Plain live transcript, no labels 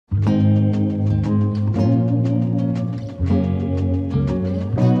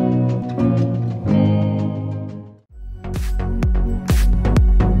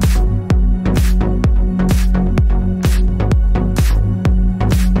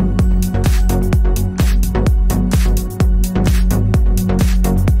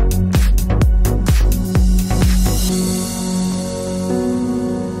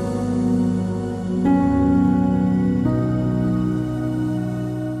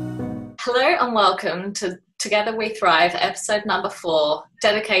Hello and welcome to Together We Thrive, episode number 4,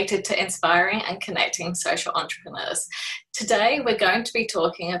 dedicated to inspiring and connecting social entrepreneurs. Today, we're going to be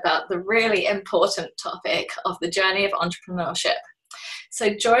talking about the really important topic of the journey of entrepreneurship.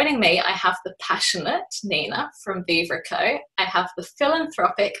 So joining me, I have the passionate Nina from Viva Co. I have the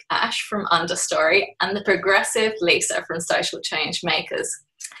philanthropic Ash from Understory and the progressive Lisa from Social Change Makers.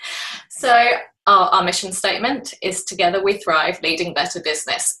 So our mission statement is Together We Thrive, Leading Better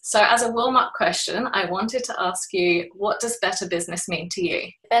Business. So as a warm-up question, I wanted to ask you, what does better business mean to you?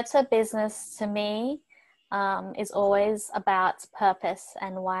 Better business to me is always about purpose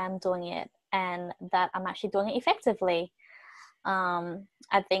and why I'm doing it, and that I'm actually doing it effectively.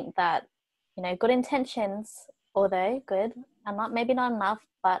 I think that, good intentions, although good, are maybe not enough,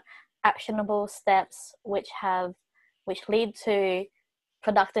 but actionable steps which lead to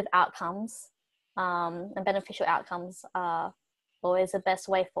productive outcomes and beneficial outcomes are always the best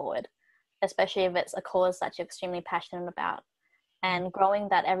way forward, especially if it's a cause that you're extremely passionate about, and growing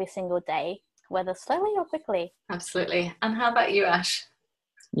that every single day, whether slowly or quickly. Absolutely. And how about you, Ash?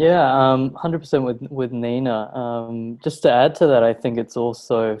 Yeah, 100% with Nina. Just to add to that, I think it's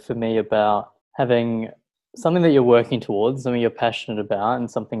also for me about having something that you're working towards, something you're passionate about, and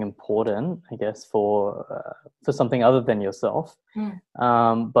something important, I guess, for something other than yourself.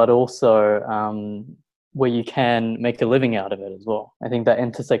 But also where you can make a living out of it as well. I think that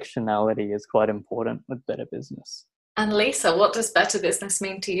intersectionality is quite important with better business. And Lisa, what does better business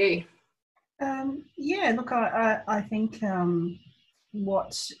mean to you? I think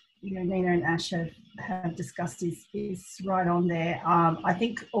what Nina and Ash have discussed is right on there. I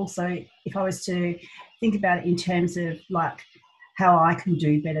think also, if I was to think about it in terms of like how I can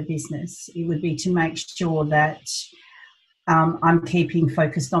do better business, it would be to make sure that I'm keeping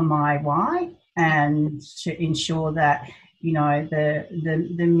focused on my why, and to ensure that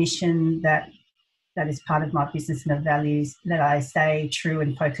the mission that is part of my business and the values, that I stay true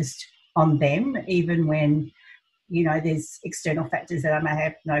and focused on them, even when there's external factors that I may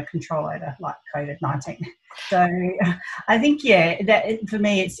have no control over, like COVID-19. So I think, that for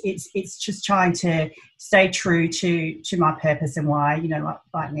me, it's just trying to stay true to my purpose and why,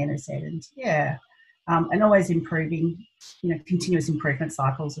 like Nina said, and always improving, continuous improvement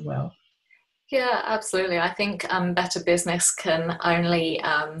cycles as well. Yeah, absolutely. I think better business can only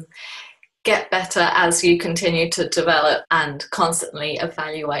get better as you continue to develop and constantly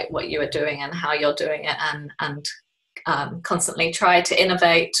evaluate what you are doing and how you're doing it, and constantly try to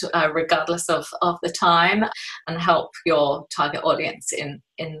innovate regardless of the time, and help your target audience in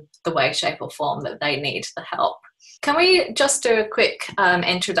the way, shape or form that they need the help. Can we just do a quick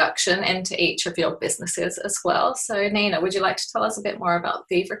introduction into each of your businesses as well? So Nina, would you like to tell us a bit more about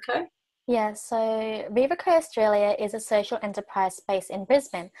Viva Co? Yeah, so Viva Co Australia is a social enterprise based in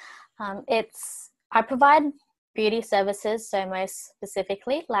Brisbane. I provide beauty services, so most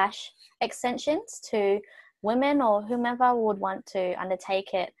specifically lash extensions to women or whomever would want to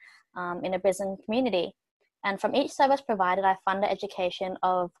undertake it in a Brisbane community. And from each service provided, I fund the education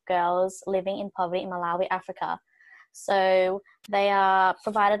of girls living in poverty in Malawi, Africa. So they are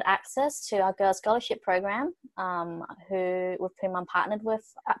provided access to our Girls Scholarship Program, with whom I'm partnered with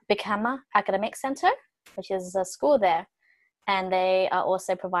Bikama Academic Centre, which is a school there. And they are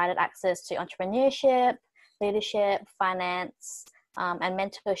also provided access to entrepreneurship, leadership, finance, and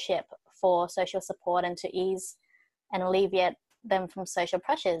mentorship for social support, and to ease and alleviate them from social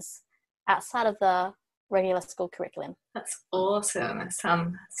pressures outside of the regular school curriculum. That's awesome. It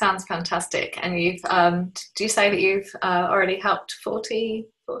sounds fantastic. And you've do you say that you've already helped 40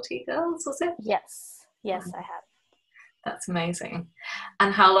 girls, was it? Yes, I have. That's amazing.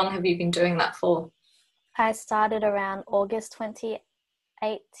 And how long have you been doing that for? I started around August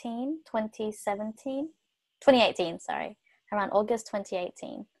 2018, around August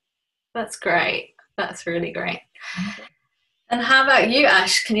 2018. That's great. That's really great. And how about you,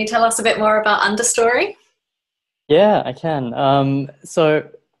 Ash? Can you tell us a bit more about Understory? Yeah, I can. So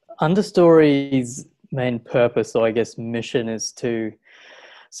Understory's main purpose, or I guess mission, is to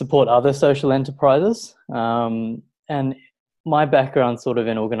support other social enterprises. And my background's sort of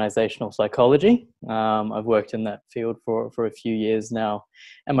in organizational psychology. I've worked in that field for a few years now.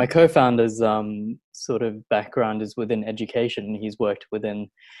 And my co-founder's sort of background is within education, and he's worked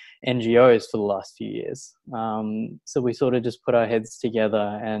within NGOs for the last few years. So we sort of just put our heads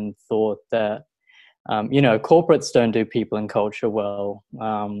together and thought that, corporates don't do people and culture well.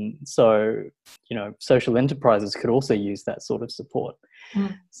 So social enterprises could also use that sort of support.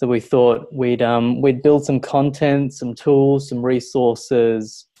 So we thought we'd build some content, some tools, some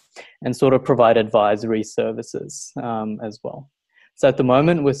resources, and sort of provide advisory services as well. So at the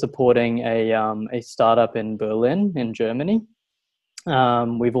moment, we're supporting a startup in Berlin, in Germany.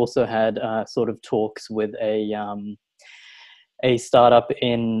 We've also had sort of talks with a startup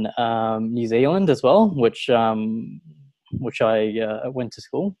in New Zealand as well, which I went to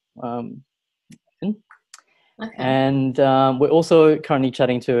school in. Okay. And we're also currently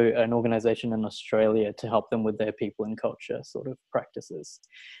chatting to an organization in Australia to help them with their people and culture sort of practices.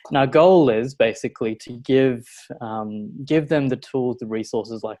 And our goal is basically to give them the tools, the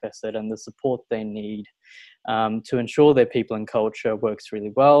resources, like I said, and the support they need to ensure their people and culture works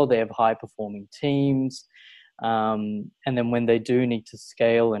really well. They have high performing teams. And then when they do need to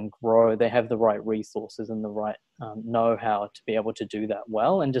scale and grow, they have the right resources and the right know-how to be able to do that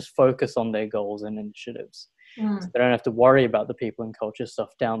well and just focus on their goals and initiatives. So they don't have to worry about the people and culture stuff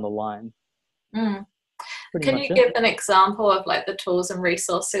down the line. Can you give an example of like the tools and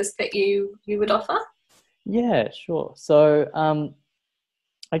resources that you would offer? Yeah, sure. So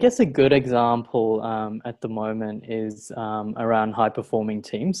I guess a good example at the moment is around high performing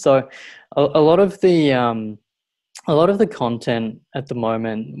teams. So a lot of the content at the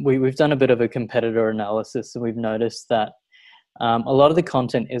moment, we've done a bit of a competitor analysis, and we've noticed that a lot of the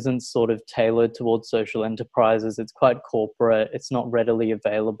content isn't sort of tailored towards social enterprises. It's quite corporate. It's not readily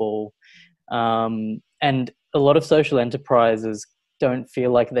available. And a lot of social enterprises don't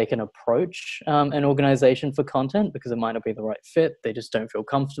feel like they can approach an organization for content because it might not be the right fit. They just don't feel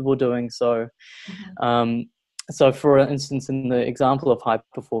comfortable doing so. So for instance, in the example of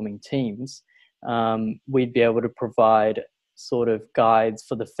high-performing teams, we'd be able to provide sort of guides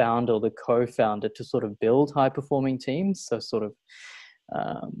for the founder or the co-founder to sort of build high-performing teams. So sort of,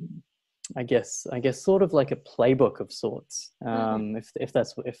 I guess sort of like a playbook of sorts,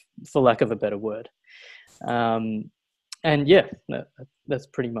 if for lack of a better word. And yeah, that's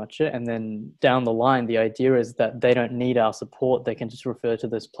pretty much it. And then down the line, the idea is that they don't need our support. They can just refer to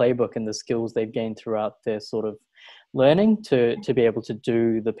this playbook and the skills they've gained throughout their sort of learning to be able to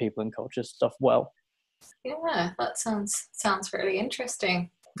do the people and culture stuff well. Yeah, that sounds really interesting.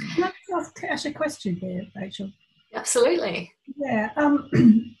 Can I ask a question here, Rachel? Absolutely. Yeah,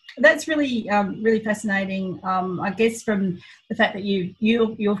 that's really fascinating. I guess from the fact that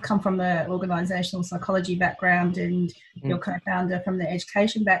you've come from the organisational psychology background and your co-founder from the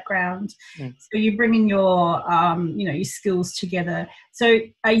education background, so you're bringing your your skills together. So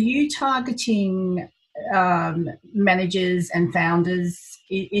are you targeting managers and founders?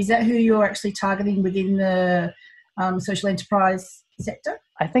 Is that who you're actually targeting within the social enterprise sector?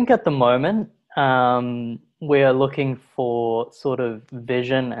 I think at the moment we are looking for sort of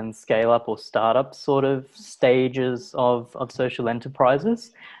vision and scale up or startup sort of stages of social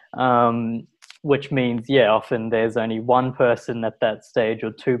enterprises, which means, often there's only one person at that stage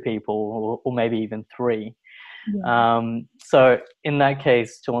or two people or maybe even three. Yeah. So in that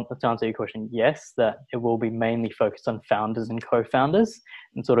case, to answer your question, yes, that it will be mainly focused on founders and co-founders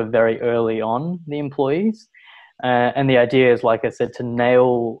and sort of very early on the employees. And the idea is, like I said, to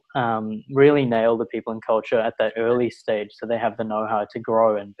really nail the people and culture at that early stage, so they have the know-how to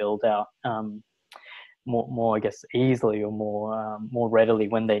grow and build out more, I guess, easily or more readily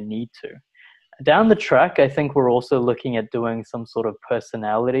when they need to. Down the track, I think we're also looking at doing some sort of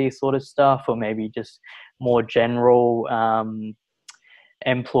personality sort of stuff, or maybe just more general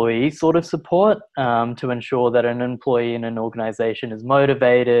employee sort of support to ensure that an employee in an organization is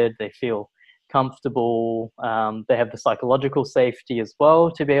motivated, they feel comfortable, they have the psychological safety as well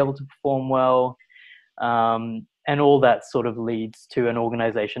to be able to perform well, and all that sort of leads to an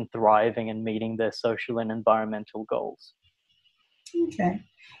organization thriving and meeting their social and environmental goals. Okay,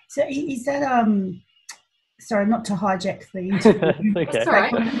 so is that sorry, not to hijack the interview. Okay. That's all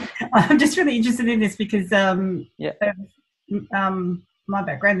right. I'm just really interested in this because my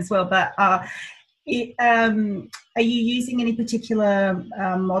background as well, but are you using any particular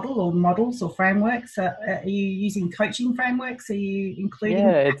model or models or frameworks? Are you using coaching frameworks? Are you including?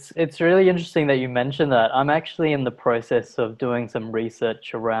 Yeah, it's really interesting that you mentioned that. I'm actually in the process of doing some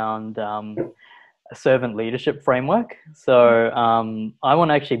research around a servant leadership framework. So I want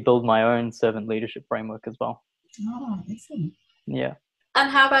to actually build my own servant leadership framework as well. Oh, excellent. Yeah. And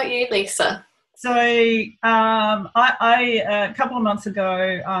how about you, Lisa? So I a couple of months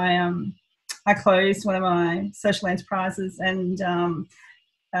ago, I closed one of my social enterprises, and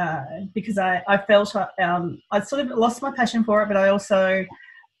because I felt I sort of lost my passion for it, but I also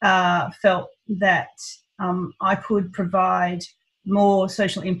felt that I could provide more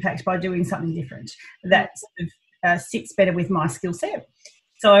social impact by doing something different that sort of sits better with my skill set.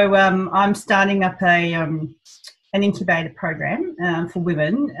 So I'm starting up an incubator program for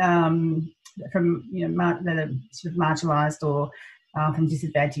women from that are sort of marginalised or from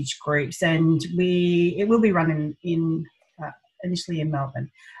disadvantaged groups, and it will be run in initially in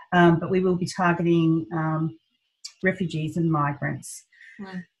Melbourne, but we will be targeting refugees and migrants.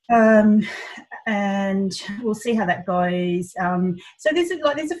 And we'll see how that goes. So there's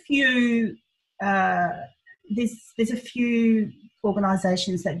a few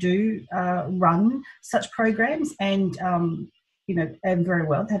organisations that do run such programs, and and very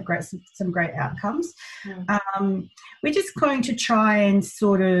well. They have some great outcomes. We're just going to try and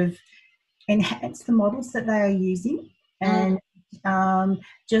sort of enhance the models that they are using, and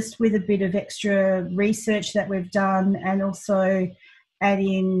just with a bit of extra research that we've done, and also add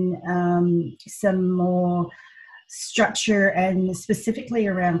in some more structure, and specifically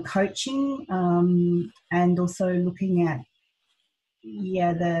around coaching, and also looking at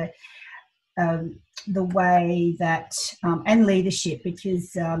the way that and leadership,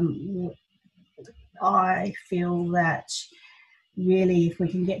 because I feel that really if we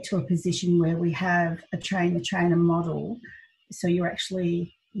can get to a position where we have a trainer model, so you're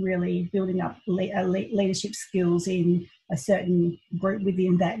actually really building up leadership skills in a certain group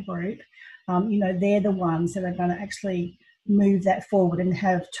within that group, they're the ones that are going to actually move that forward and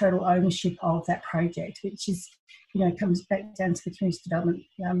have total ownership of that project, which is, comes back down to the community development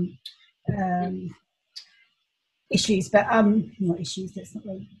issues, but not issues, that's not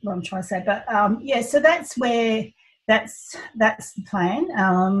really what I'm trying to say, but so that's the plan.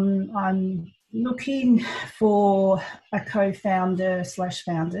 I'm looking for a co-founder /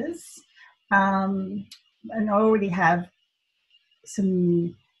 founders, and I already have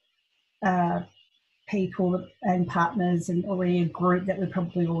some people and partners, and already a group that we're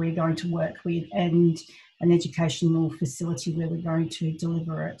probably already going to work with, and an educational facility where we're going to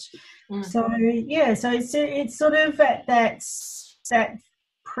deliver it. So it's sort of at that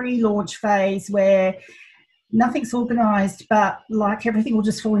pre-launch phase where nothing's organised, but like everything will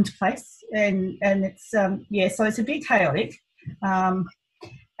just fall into place, and it's so it's a bit chaotic, and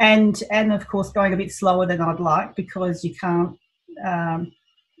of course going a bit slower than I'd like, because you can't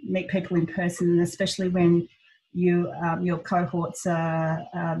meet people in person, and especially when your cohorts are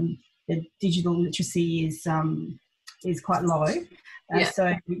the digital literacy is quite low.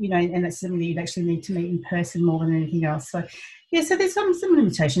 So and that's something that you'd actually need to meet in person more than anything else. So so there's some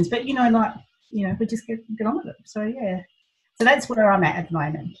limitations, but we just get on with it. So so that's where I'm at the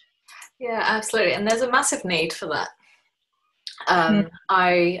moment. Yeah, absolutely, and there's a massive need for that.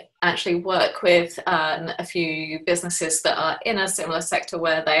 I actually work with a few businesses that are in a similar sector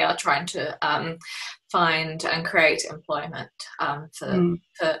where they are trying to find and create employment for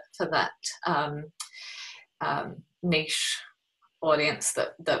that niche audience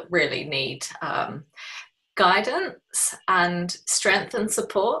that really need guidance and strength and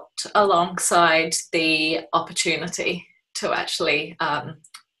support, alongside the opportunity to actually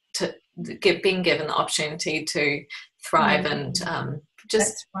being given the opportunity to thrive and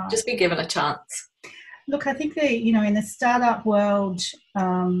just be given a chance. Look, I think that in the startup world,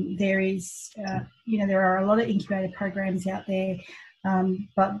 there is there are a lot of incubator programs out there,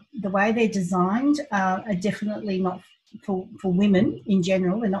 but the way they're designed are definitely not for women in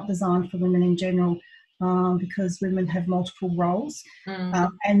general. They're not designed for women in general, because women have multiple roles,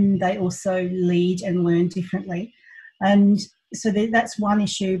 and they also lead and learn differently, and so that's one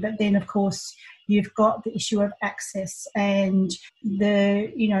issue. But then, of course, you've got the issue of access, and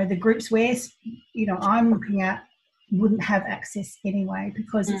the groups where I'm looking at wouldn't have access anyway,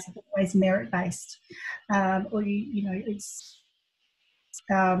 because it's always merit based, or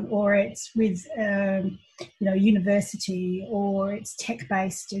it's with university, or it's tech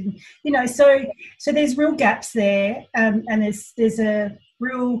based, and so there's real gaps there, and there's a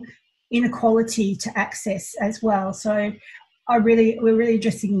real inequality to access as well. So we're really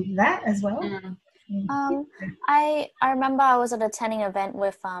addressing that as well. I remember I was at attending an event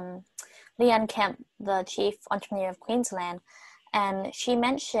with Leanne Kemp, the Chief Entrepreneur of Queensland, and she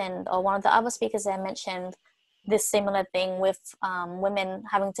mentioned, or one of the other speakers there mentioned, this similar thing with women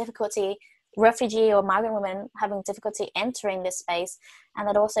having difficulty, refugee or migrant women having difficulty entering this space, and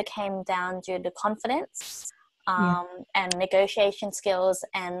that also came down due to confidence and negotiation skills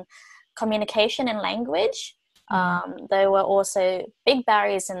and communication and language. There were also big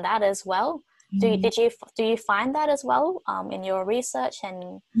barriers in that as well. Do you find that as well in your research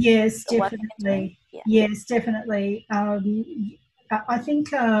and yes, definitely. Yes, definitely. I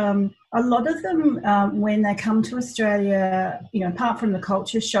think a lot of them, when they come to Australia, apart from the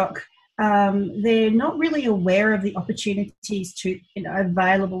culture shock, they're not really aware of the opportunities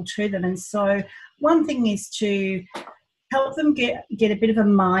available to them. And so one thing is to help them get a bit of a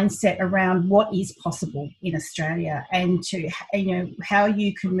mindset around what is possible in Australia, and to, you know, how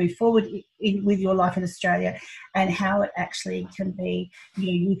you can move forward with your life in Australia, and how it actually can be, you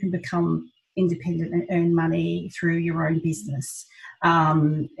know, you can become independent and earn money through your own business.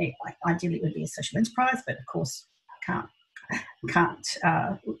 Ideally it would be a social enterprise, but of course I can't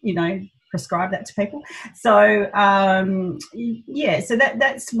you know, prescribe that to people. So yeah, so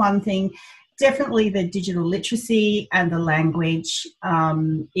that's one thing. Definitely the digital literacy and the language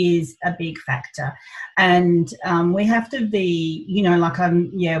is a big factor, and we have to be, you know, like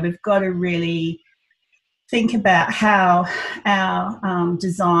we've got to really think about how our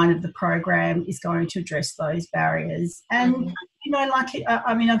design of the program is going to address those barriers. And you know, like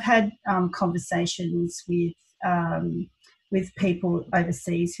I mean, I've had conversations with people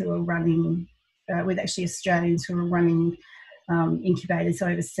overseas who are running, with actually Australians who are running incubators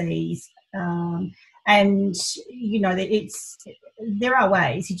overseas, and you know, there are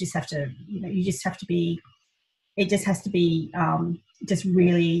ways. You just have to, you know, it just has to be just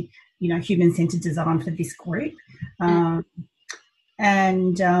really, you know, human-centered design for this group,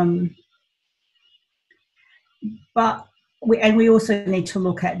 but we also need to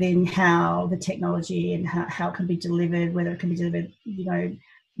look at then how the technology and how it can be delivered, whether it can be delivered, you know,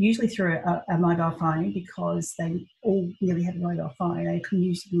 usually through a mobile phone, because they all really have a mobile phone. They can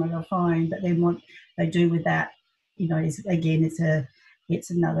use the mobile phone, but then what they do with that, you know, is, again, it's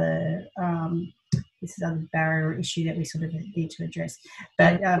another barrier issue that we sort of need to address.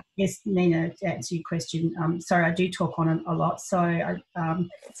 But yes, Nina, to answer your question, sorry, I do talk on a lot, so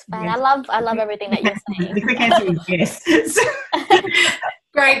it's fine. Yeah. I love everything that you're saying. The quick answer is yes.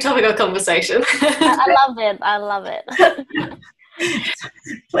 Great topic of conversation. I love it.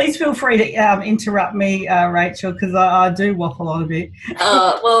 Please feel free to interrupt me, Rachel, because I do waffle on a bit.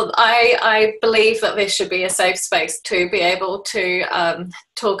 Well, I believe that this should be a safe space to be able to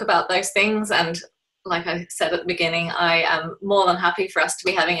talk about those things, and like I said at the beginning, I am more than happy for us to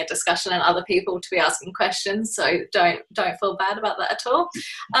be having a discussion and other people to be asking questions, so don't feel bad about that at all.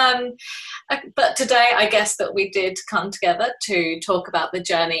 But today I guess that we did come together to talk about the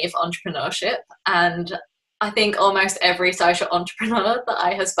journey of entrepreneurship, and I think almost every social entrepreneur that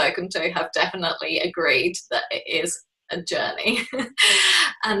I have spoken to have definitely agreed that it is a journey.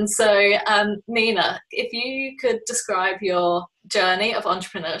 And so, Nina, if you could describe your journey of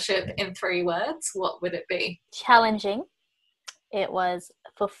entrepreneurship in 3 words, what would it be? Challenging. It was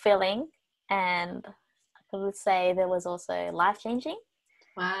fulfilling, and I would say there was also life-changing.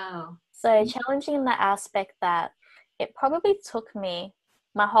 Wow. So challenging in the aspect that it probably took me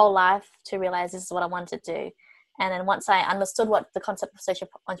my whole life to realize this is what I wanted to do. And then once I understood what the concept of social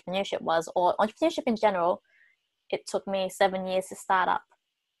entrepreneurship was, or entrepreneurship in general, it took me 7 years to start up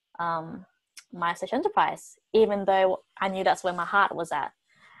my social enterprise, even though I knew that's where my heart was at.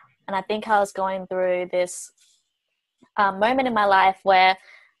 And I think I was going through this moment in my life where,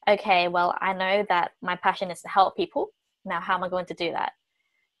 okay, well, I know that my passion is to help people. Now, how am I going to do that?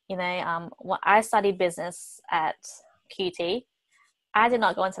 You know, when I studied business at QT, I did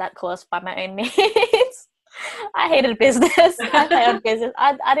not go into that course by my own means. I hated business. I failed business.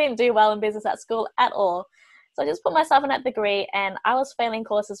 I didn't do well in business at school at all. So I just put myself in that degree, and I was failing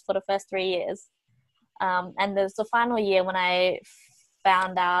courses for the first 3 years. And there's the final year when I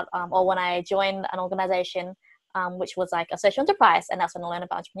found out, or when I joined an organization which was like a social enterprise, and that's when I learned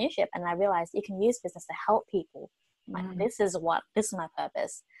about entrepreneurship. And I realized you can use business to help people. Like, this is my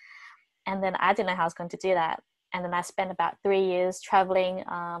purpose. And then I didn't know how I was going to do that. And then I spent about 3 years traveling,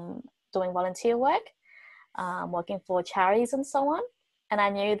 doing volunteer work, working for charities and so on. And I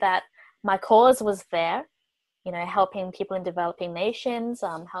knew that my cause was there, you know, helping people in developing nations,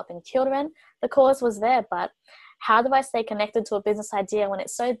 helping children. The cause was there, but how do I stay connected to a business idea when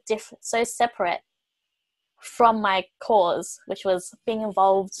it's so different, so separate from my cause, which was being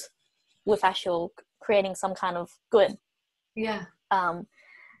involved with actual creating some kind of good? Yeah.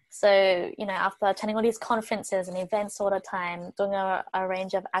 So, you know, after attending all these conferences and events all the time, doing a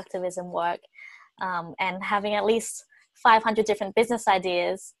range of activism work, and having at least 500 different business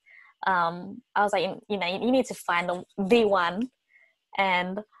ideas, I was like, you know, you need to find the one.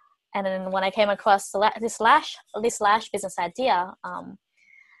 And then when I came across this Lash business idea,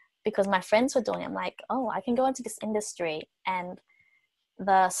 because my friends were doing it, I'm like, oh, I can go into this industry. And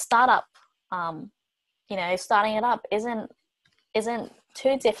the startup, you know, starting it up isn't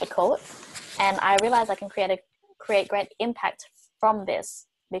too difficult, and I realized I can create great impact from this,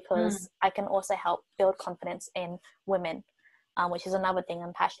 because I can also help build confidence in women, which is another thing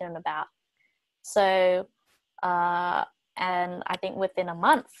I'm passionate about. So and I think within a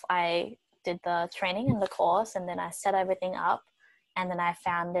month I did the training and the course, and then I set everything up, and then I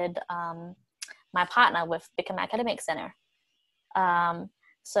founded my partner with Become Academic Center.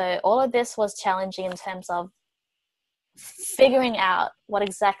 So all of this was challenging in terms of figuring out what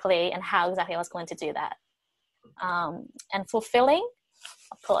exactly and how exactly I was going to do that. And fulfilling,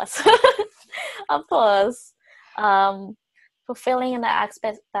 of course, of course. Fulfilling in the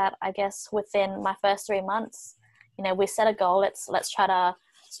aspect that I guess within my first 3 months, you know, we set a goal. Let's try to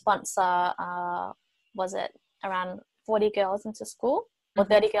sponsor, was it around 40 girls into school or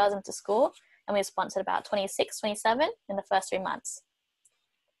 30 girls into school? And we sponsored about 26, 27 in the first 3 months.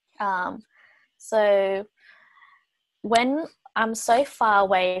 So when I'm so far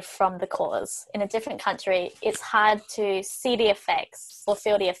away from the cause in a different country, it's hard to see the effects or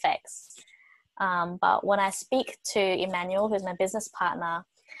feel the effects. But when I speak to Emmanuel, who's my business partner,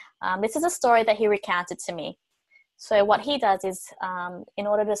 this is a story that he recounted to me. So what he does is, in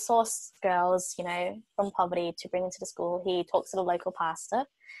order to source girls, you know, from poverty to bring into the school, he talks to the local pastor.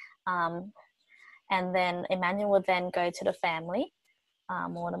 And then Emmanuel would then go to the family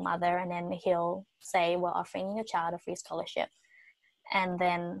or the mother, and then he'll say, we're offering your child a free scholarship. And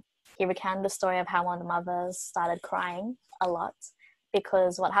then he recounted the story of how one of the mothers started crying a lot,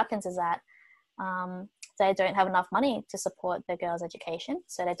 because what happens is that they don't have enough money to support their girls' education,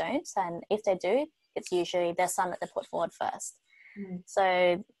 so they don't. And if they do, it's usually their son that they put forward first.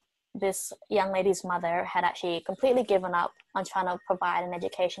 So this young lady's mother had actually completely given up on trying to provide an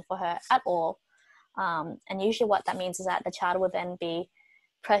education for her at all. And usually what that means is that the child will then be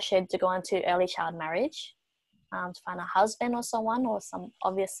pressured to go into early child marriage, to find a husband or someone, or some,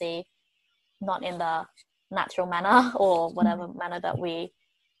 obviously not in the natural manner or whatever manner that we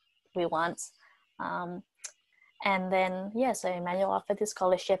want. And then, so Emmanuel offered this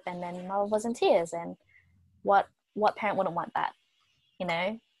scholarship, and then Mother was in tears. And what parent wouldn't want that, you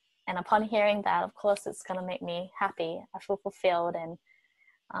know? And upon hearing that, of course, it's going to make me happy. I feel fulfilled. And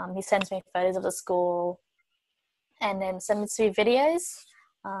he sends me photos of the school and then sends me videos.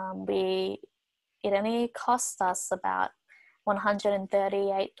 It only cost us about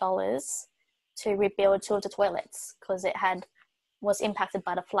 $138 to rebuild two of the toilets because it was impacted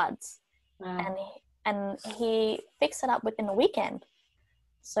by the floods. Wow. And he fixed it up within a weekend.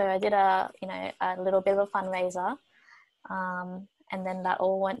 So I did a little bit of a fundraiser, and then that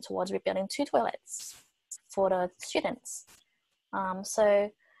all went towards rebuilding 2 toilets for the students.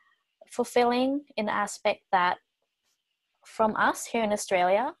 So fulfilling in the aspect that from us here in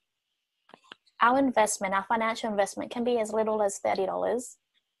Australia, our financial investment can be as little as $30,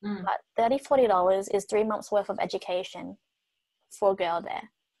 but $40 is 3 months worth of education for a girl there.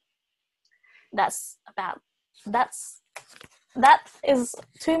 That is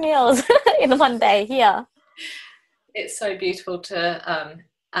 2 meals in one day here. It's so beautiful to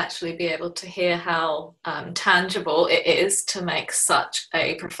actually be able to hear how tangible it is to make such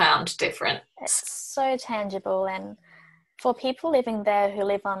a profound difference. It's so tangible, and for people living there who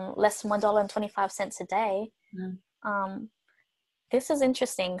live on less than $1.25 a day, this is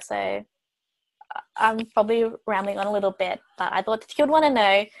interesting. So I'm probably rambling on a little bit, but I thought you'd want to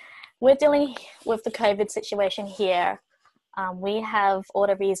know, we're dealing with the COVID situation here. We have all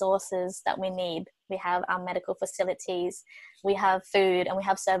the resources that we need. We have our medical facilities, we have food, and we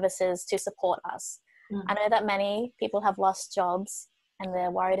have services to support us. I know that many people have lost jobs and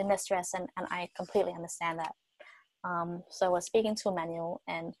they're worried and they're stressed, and I completely understand that. So we're speaking to Emmanuel,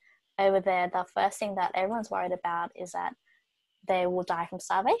 and over there, the first thing that everyone's worried about is that they will die from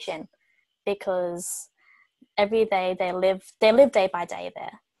starvation, because every day they live day by day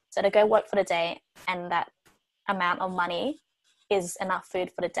there. So they go work for the day, and that amount of money is enough food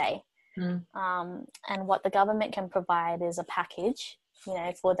for the day. And what the government can provide is a package, you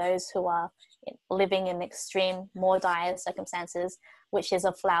know, for those who are living in extreme, more dire circumstances, which is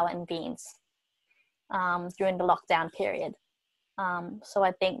of flour and beans during the lockdown period. So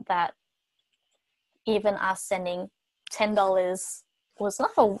I think that even us sending $10 was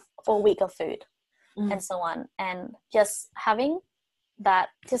enough for a week of food and so on. And just having that,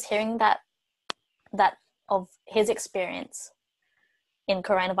 just hearing that of his experience in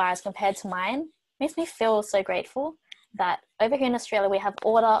coronavirus compared to mine makes me feel so grateful that over here in Australia we have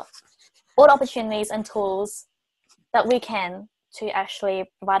all the opportunities and tools that we can to actually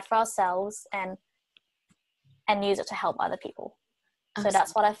provide for ourselves and use it to help other people. Absolutely. So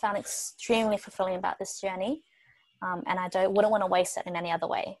that's what I found extremely fulfilling about this journey, and I wouldn't want to waste it in any other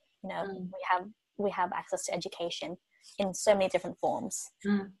way. You know, we have access to education in so many different forms.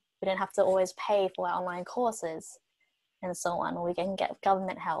 We don't have to always pay for our online courses and so on, or we can get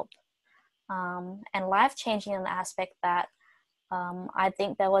government help. And life-changing in the aspect that I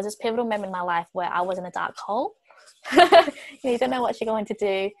think there was this pivotal moment in my life where I was in a dark hole. You don't know what you're going to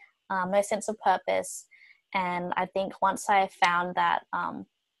do, no sense of purpose. And I think once I found that,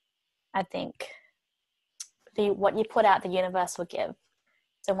 I think what you put out, the universe will give.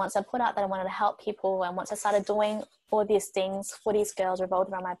 So once I put out that I wanted to help people, and once I started doing all these things for these girls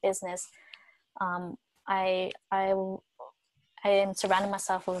revolved around my business, I am surrounding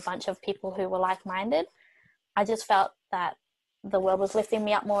myself with a bunch of people who were like-minded. I just felt that the world was lifting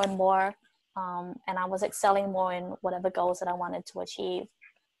me up more and more, and I was excelling more in whatever goals that I wanted to achieve,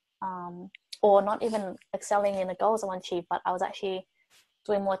 or not even excelling in the goals I want to achieve, but I was actually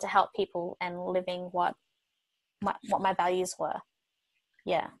doing more to help people and living what my values were.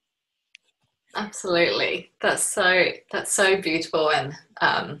 Yeah, absolutely. That's so beautiful, and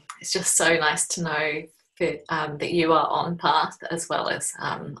it's just so nice to know that you are on path, as well as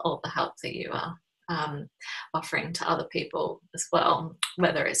all the help that you are offering to other people as well,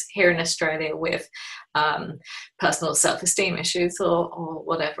 whether it's here in Australia with personal self-esteem issues or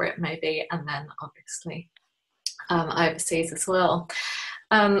whatever it may be, and then obviously overseas as well.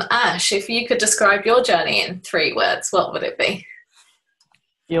 Ash, if you could describe your journey in 3 words, what would it be?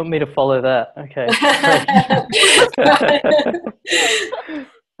 You want me to follow that? Okay.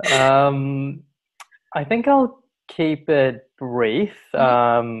 I think I'll keep it brief,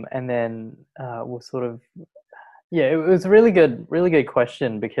 and then we'll sort of, it was a really good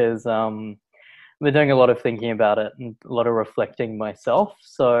question, because I've been doing a lot of thinking about it and a lot of reflecting myself.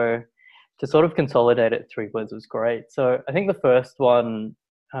 So to sort of consolidate it 3 words was great. So I think the first one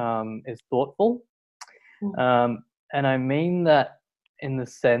is thoughtful. And I mean that in the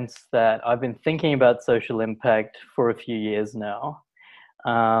sense that I've been thinking about social impact for a few years now.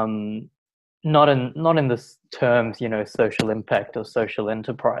 Not in the terms, social impact or social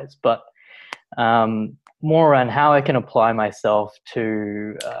enterprise, but more around how I can apply myself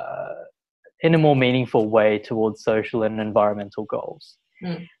to in a more meaningful way towards social and environmental goals.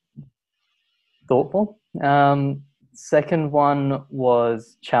 Thoughtful. Second one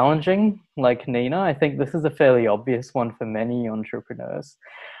was challenging, like Nina. I think this is a fairly obvious one for many entrepreneurs.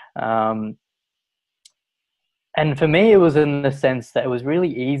 And for me, it was in the sense that it was really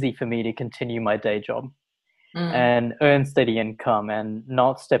easy for me to continue my day job and earn steady income and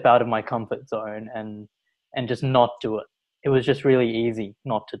not step out of my comfort zone and just not do it. It was just really easy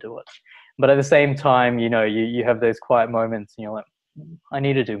not to do it. But at the same time, you have those quiet moments and you're like, I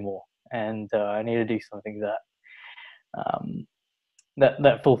need to do more, and I need to do something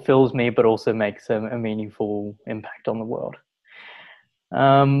that fulfills me, but also makes a meaningful impact on the world.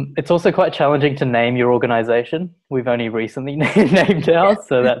 It's also quite challenging to name your organization. We've only recently named ours,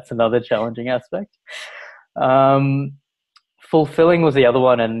 so that's another challenging aspect. Fulfilling was the other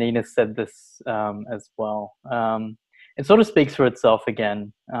one, and Nina said this as well. It sort of speaks for itself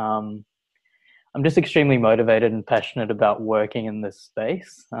again. I'm just extremely motivated and passionate about working in this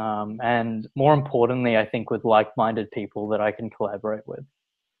space, and more importantly, I think with like-minded people that I can collaborate with.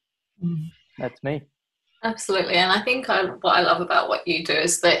 That's me. Absolutely. And I think what I love about what you do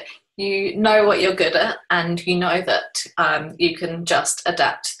is that you know what you're good at, and you know that you can just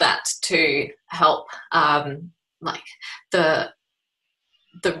adapt that to help like the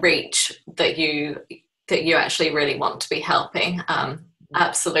reach that you actually really want to be helping.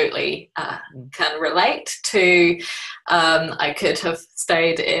 Absolutely can relate to I could have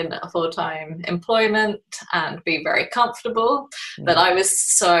stayed in a full-time employment and be very comfortable, but I was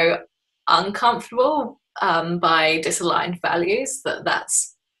so uncomfortable by disaligned values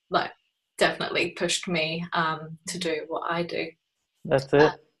that's like definitely pushed me to do what I do. That's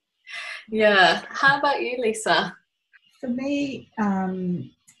it. Yeah. How about you, Lisa? For me,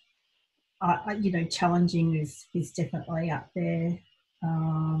 challenging is definitely up there.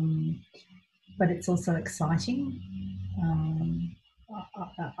 But it's also exciting.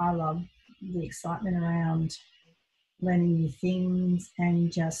 I love the excitement around learning new things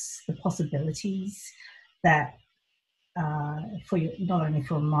and just the possibilities that for you, not only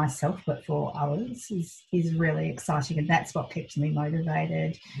for myself but for others is really exciting, and that's what keeps me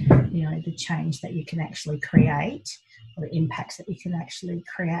motivated. The change that you can actually create, or the impacts that you can actually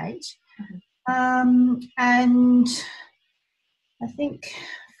create. And I think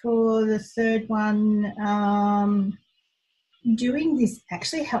for the third one, doing this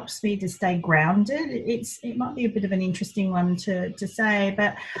actually helps me to stay grounded. It might be a bit of an interesting one to say,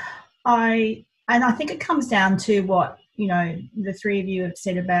 but I think it comes down to what the three of you have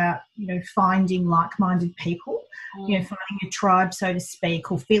said about finding like-minded people, finding a tribe, so to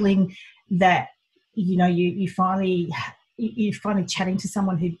speak, or feeling that you finally you're finally chatting to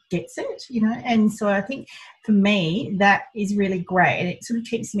someone who gets it, and so I think for me that is really great, and it sort of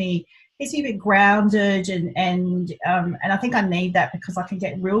keeps me a bit grounded, and I think I need that because I can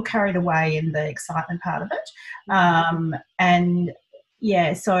get real carried away in the excitement part of it, and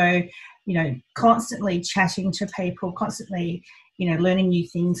yeah, so constantly chatting to people, constantly learning new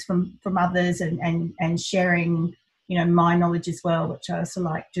things from others, and sharing my knowledge as well, which I also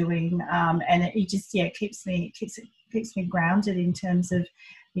like doing, and it just keeps me grounded in terms of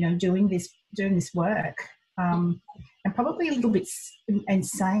doing this work, and probably a little bit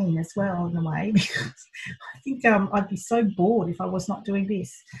insane as well in a way, because I think I'd be so bored if I was not doing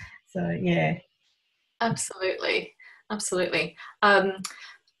this. So yeah, absolutely.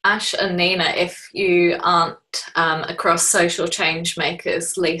 Ash and Nina, if you aren't across social change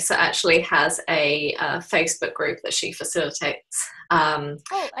makers, Lisa actually has a Facebook group that she facilitates.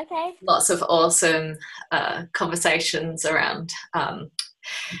 Okay. Lots of awesome conversations around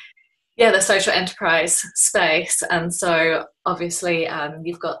the social enterprise space. And so obviously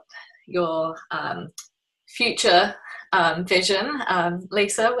you've got your future vision,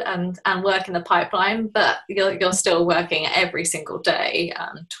 Lisa, and work in the pipeline, but you're still working every single day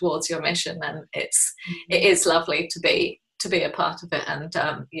towards your mission, and it is lovely to be a part of it. And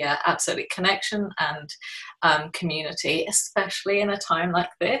absolutely, connection and community, especially in a time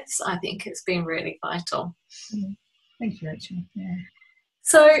like this, I think it's been really vital. Thank you, Rachel. Yeah.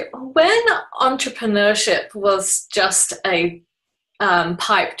 So when entrepreneurship was just a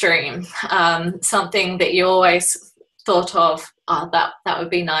pipe dream, something that you always thought of, that would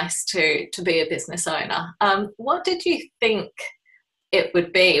be nice to be a business owner, what did you think it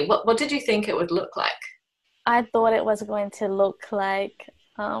would be? What did you think it would look like? I thought it was going to look like,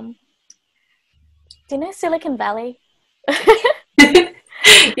 do you know Silicon Valley?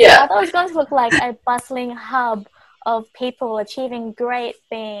 Yeah. I thought it was going to look like a bustling hub of people achieving great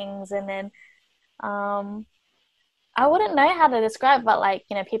things, and then I wouldn't know how to describe, but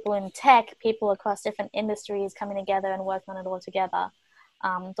people in tech, people across different industries coming together and working on it all together.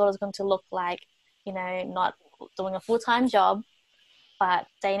 Thought it was going to look like, not doing a full-time job, but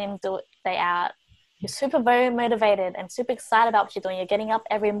day in, day out. You're super very motivated and super excited about what you're doing. You're getting up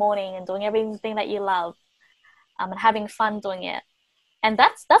every morning and doing everything that you love, and having fun doing it. And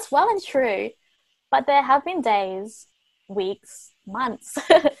that's well and true. But there have been days, weeks, months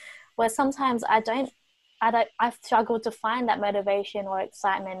where sometimes I've struggled to find that motivation or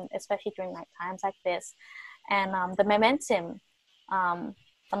excitement, especially during times like this. And the momentum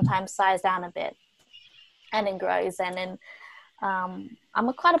sometimes sighs down a bit and then grows. And then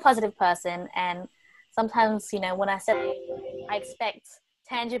I'm quite a positive person. And sometimes, when I say I expect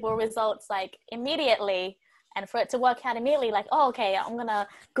tangible results immediately, and for it to work out immediately, okay, I'm going to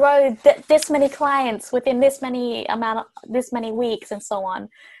grow this many clients within this many weeks and so on.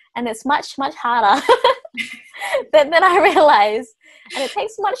 And it's much, much harder than I realized. And it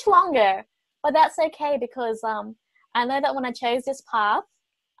takes much longer. But that's okay, because I know that when I chose this path,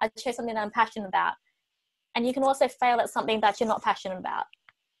 I chose something that I'm passionate about. And you can also fail at something that you're not passionate about.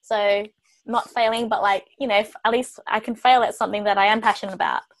 So not failing, but at least I can fail at something that I am passionate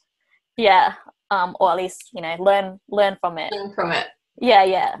about. Yeah. Or at least, learn from it. Learn from it.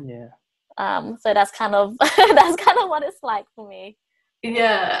 Yeah. So that's kind of what it's like for me.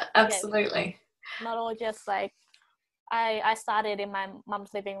 Yeah, absolutely. Yeah, not all just I started in my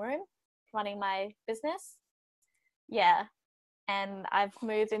mum's living room running my business. Yeah. And I've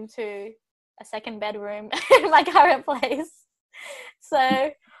moved into a second bedroom in my current place.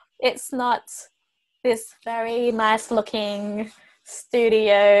 So it's not this very nice looking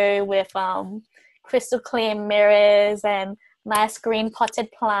studio with crystal clear mirrors and nice green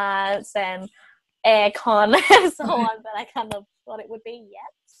potted plants and aircon and so on that I kind of thought it would be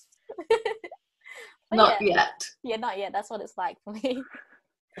yet. Not yet. Yeah, not yet. That's what it's like for me.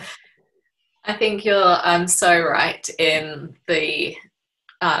 I think you're so right in the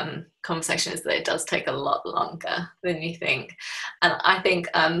conversation is that it does take a lot longer than you think. And I think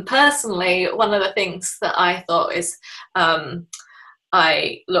personally, one of the things that I thought is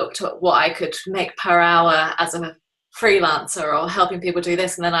I looked at what I could make per hour as a freelancer or helping people do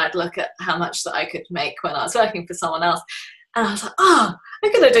this, and then I'd look at how much that I could make when I was working for someone else, and I was like, oh,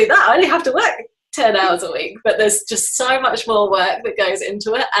 I'm going to do that. I only have to work 10 hours a week, but there's just so much more work that goes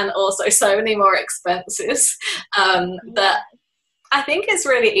into it, and also so many more expenses that I think it's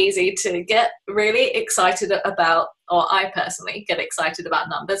really easy to get really excited about, or I personally get excited about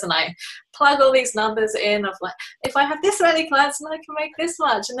numbers, and I plug all these numbers in of if I have this many clients, then I can make this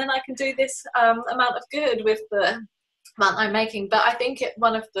much, and then I can do this amount of good with the amount I'm making. But I think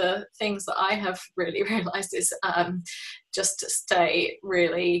one of the things that I have really realized is just to stay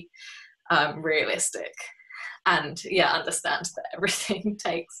really realistic and understand that everything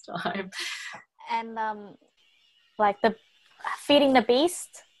takes time. And like the feeding the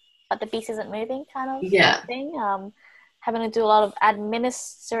beast, but the beast isn't moving kind of thing. Having to do a lot of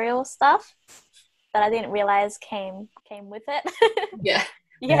administrative stuff that I didn't realize came with it.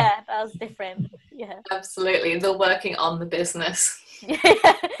 That was different. Absolutely, the working on the business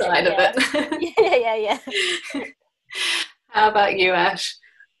side of it. Yeah. How about you, Ash?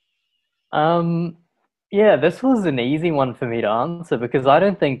 This was an easy one for me to answer because I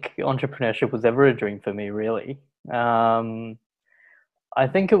don't think entrepreneurship was ever a dream for me, really. I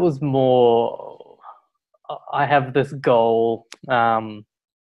think it was more, I have this goal,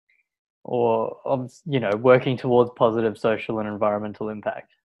 or of, working towards positive social and environmental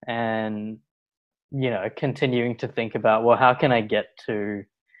impact, and, continuing to think about, well, how can I get to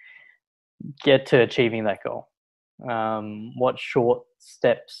achieving that goal? What short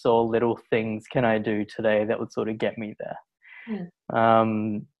steps or little things can I do today that would sort of get me there?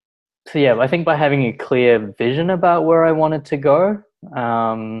 I think by having a clear vision about where I wanted to go,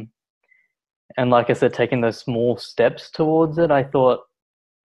 and like I said, taking those small steps towards it, I thought,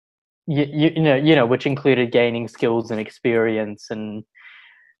 which included gaining skills and experience and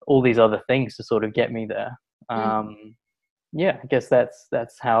all these other things to sort of get me there. I guess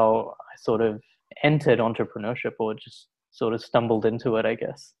that's how I sort of entered entrepreneurship, or just sort of stumbled into it, I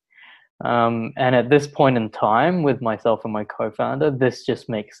guess. And at this point in time, with myself and my co-founder, this just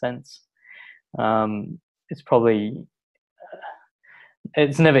makes sense. It's probably,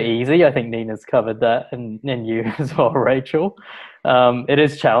 it's never easy. I think Nina's covered that, and you as well, Rachel. It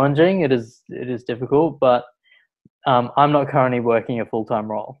is challenging. It is difficult, but I'm not currently working a full-time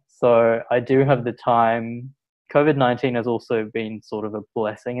role, so I do have the time. COVID-19 has also been sort of a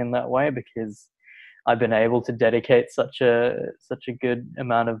blessing in that way, because I've been able to dedicate such a good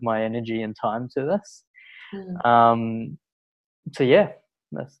amount of my energy and time to this.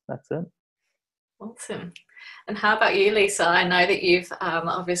 That's it. Awesome. And how about you, Lisa? I know that you've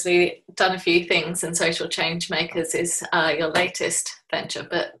obviously done a few things, and Social Change Makers is your latest venture,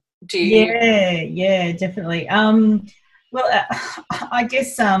 but do you? Yeah, definitely. I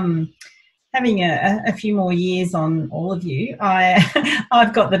guess having a few more years on all of you,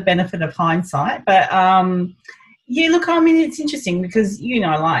 I've got the benefit of hindsight. But look, I mean, it's interesting because when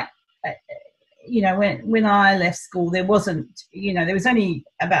I left school, there wasn't, there was only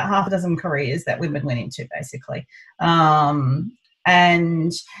about half a dozen careers that women went into, basically. But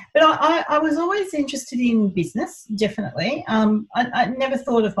I was always interested in business, definitely. I never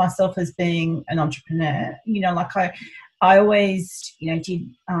thought of myself as being an entrepreneur. I always, did.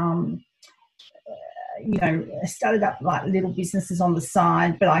 I started up like little businesses on the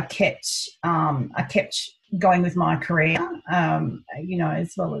side, but I kept going with my career,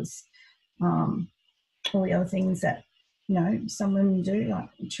 as well as all the other things that some women do, like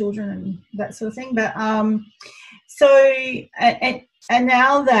children and that sort of thing. But and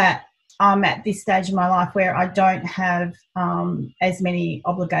now that I'm at this stage in my life where I don't have as many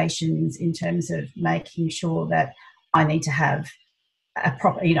obligations in terms of making sure that I need to have a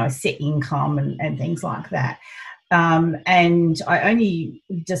proper, set income and things like that. And I only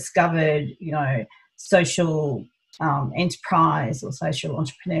discovered, social enterprise or social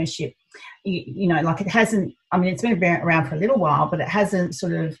entrepreneurship, it hasn't, I mean, it's been around for a little while, but it hasn't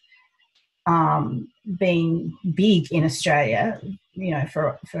sort of been big in Australia,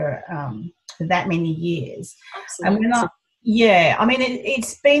 for that many years. Absolutely. And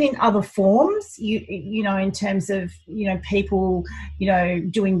it's been in other forms, in terms of, people,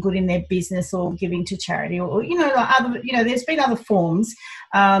 doing good in their business or giving to charity or other, there's been other forms.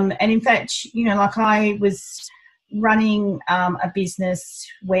 And in fact, I was running a business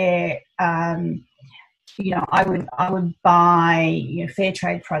where, I would buy fair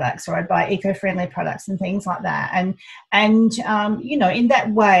trade products, or I'd buy eco-friendly products and things like that. And in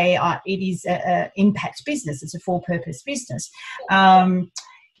that way, it is a impact business. It's a for-purpose business.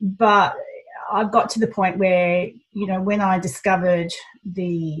 But I've got to the point where when I discovered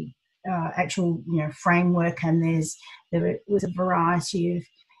the actual framework, and there was a variety of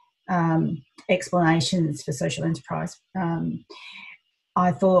explanations for social enterprise.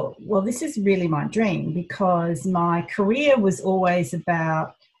 I thought, well, this is really my dream, because my career was always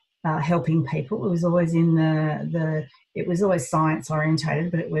about helping people. It was always in it was always science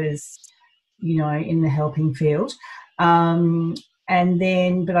orientated, but it was, in the helping field. And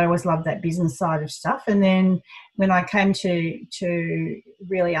then, but I always loved that business side of stuff. And then when I came to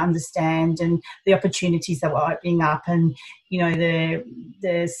really understand and the opportunities that were opening up, and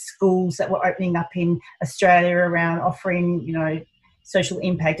the schools that were opening up in Australia around offering social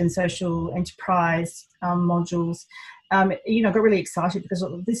impact and social enterprise modules, got really excited because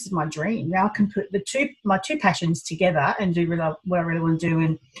this is my dream. Now I can put my two passions together and do what I really want to do,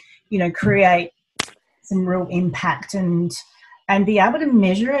 and create some real impact and be able to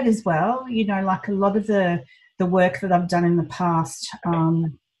measure it as well. Like a lot of the work that I've done in the past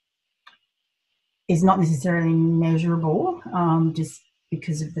is not necessarily measurable, just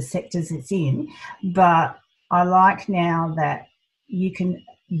because of the sectors it's in. But I like now that you can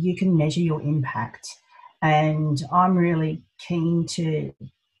measure your impact, and I'm really keen to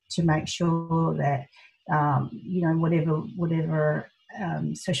make sure that whatever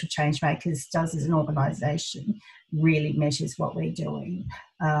social change makers does as an organisation really measures what we're doing,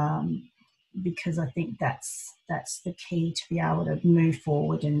 because I think that's the key to be able to move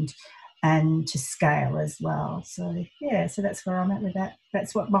forward and to scale as well. So so that's where I'm at with that.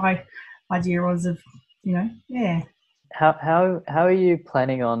 That's what my idea was of How are you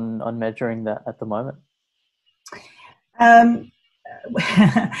planning on measuring that at the moment?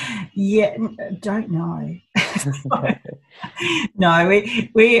 Don't know. No,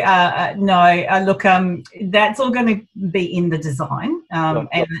 look, that's all going to be in the design, and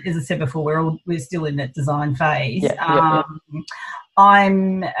as I said before, we're still in that design phase.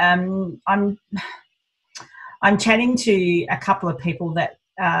 I'm chatting to a couple of people that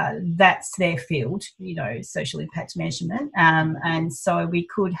that's their field, social impact measurement, and so we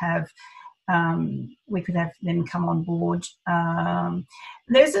could have them come on board.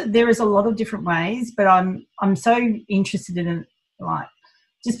 There is a lot of different ways, but I'm so interested in it, like,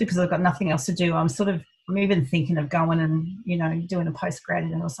 just because I've got nothing else to do. I'm even thinking of going and doing a postgrad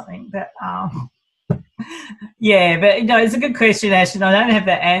in it or something. But it's a good question, Ash, and I don't have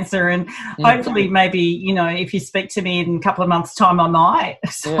that answer. And hopefully, maybe if you speak to me in a couple of months' time, I might.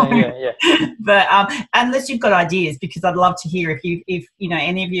 But unless you've got ideas, because I'd love to hear if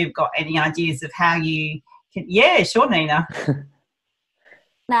any of you have got any ideas of how you can. Yeah, sure, Nina.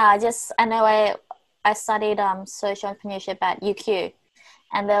 No, I know I studied social entrepreneurship at UQ,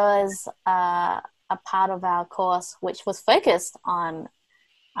 and there was a part of our course which was focused on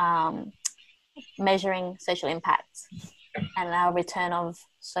measuring social impact and our return of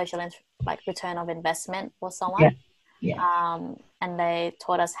return of investment for someone. And they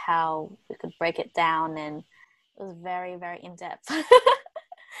taught us how we could break it down, and it was very, very in-depth.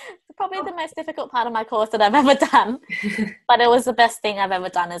 Probably the most difficult part of my course that I've ever done, but it was the best thing I've ever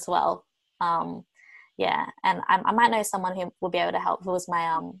done as well. And I might know someone who will be able to help, who was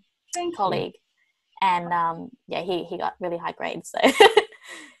my colleague, and he got really high grades, so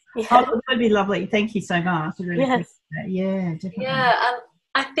that'd be lovely. Thank you so much. I really appreciate that. Yeah, definitely.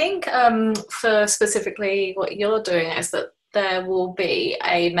 I think for specifically what you're doing is that there will be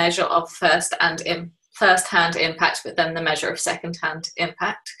a measure of first-hand impact, but then the measure of second-hand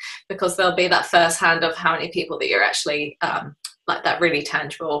impact, because there'll be that first-hand of how many people that you're actually like that really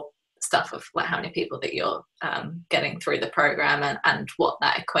tangible stuff of like how many people that you're getting through the program and what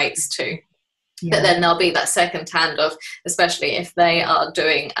that equates to. But then there'll be that second hand of, especially if they are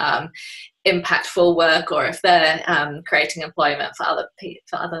doing impactful work, or if they're creating employment for other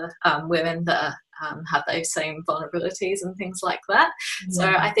women that have those same vulnerabilities and things like that. So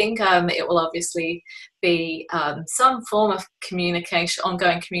I think it will obviously be some form of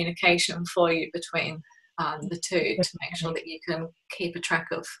ongoing communication for you between the two, to make sure that you can keep a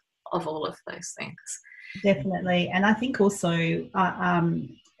track of all of those things. Definitely. And I think also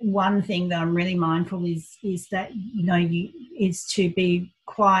one thing that I'm really mindful is that is to be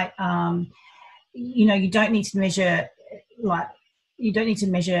quite you don't need to measure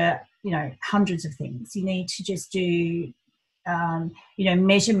hundreds of things. You need to just do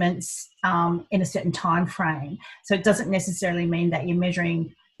measurements in a certain time frame. So it doesn't necessarily mean that you're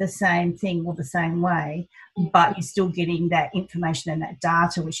measuring the same thing or the same way, but you're still getting that information and that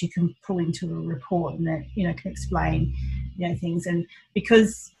data which you can pull into a report, and that can explain things. And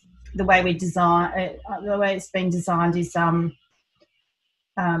because the way we design the way it's been designed is the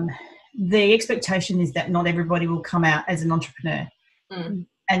expectation is that not everybody will come out as an entrepreneur, and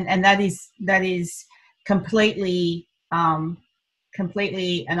that is completely an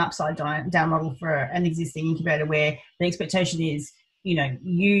upside down model for an existing incubator, where the expectation is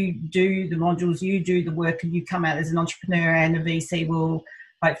you do the modules, you do the work, and you come out as an entrepreneur, and a VC will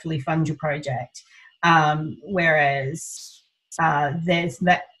hopefully fund your project. Whereas there's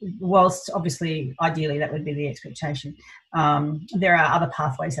that, whilst obviously ideally that would be the expectation, there are other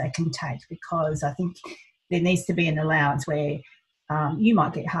pathways they can take, because I think there needs to be an allowance where you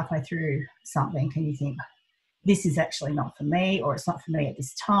might get halfway through something and you think, this is actually not for me, or it's not for me at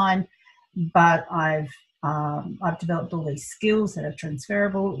this time, but I've developed all these skills that are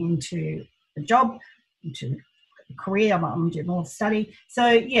transferable into a job, into a career. I'm doing more study. So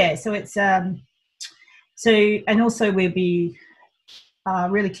yeah, so it's and also we'll be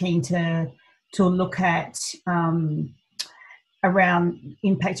really keen to look at around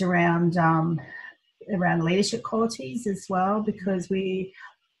impact around leadership qualities as well, because we,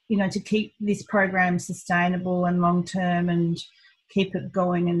 to keep this program sustainable and long term and keep it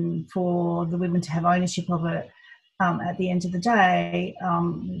going, and for the women to have ownership of it, at the end of the day,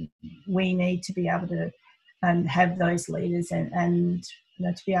 we need to be able to have those leaders and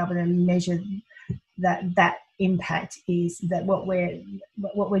to be able to measure that impact, is that what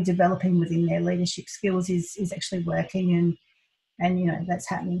we're developing within their leadership skills is actually working, and that's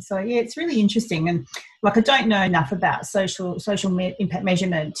happening. So yeah, it's really interesting, and like, I don't know enough about social impact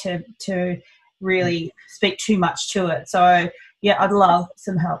measurement to really speak too much to it. So yeah, I'd love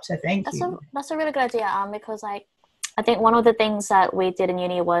some help. So thank you. That's a really good idea. Because I think one of the things that we did in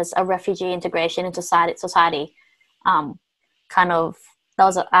uni was a refugee integration into society. Kind of, that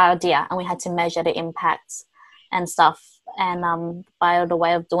was our idea, and we had to measure the impacts and stuff. And by the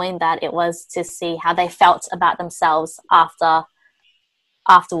way of doing that, it was to see how they felt about themselves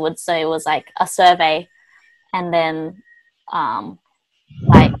afterwards. So it was like a survey, and then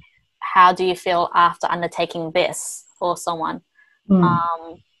like, how do you feel after undertaking this for someone?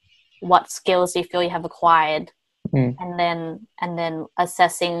 What skills do you feel you have acquired? And then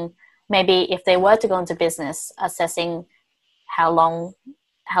assessing, maybe if they were to go into business, assessing how long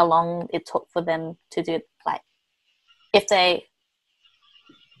it took for them to do, like, if they,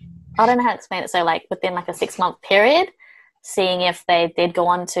 I don't know how to explain it, so like within like a 6-month period, seeing if they did go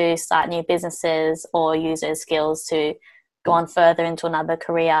on to start new businesses or use those skills to go on further into another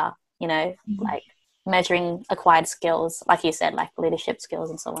career, like measuring acquired skills, like you said, like leadership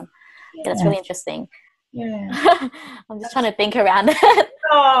skills and so on. Yeah, that's really interesting. Yeah. I'm just trying to think around it.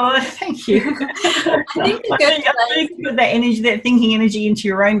 Oh, thank you. I think you put that energy, that thinking energy, into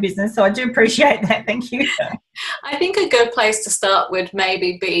your own business, so I do appreciate that. Thank you. I think a good place to start would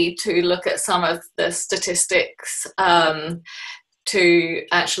maybe be to look at some of the statistics to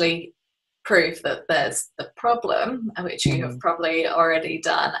actually prove that there's the problem, which you have probably already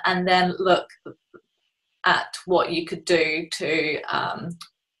done, and then look at what you could do to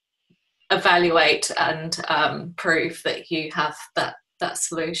evaluate and prove that you have that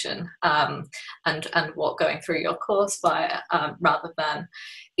solution, and what going through your course via, rather than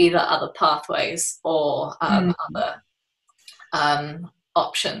either other pathways or other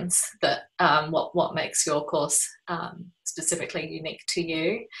options, that what makes your course specifically unique to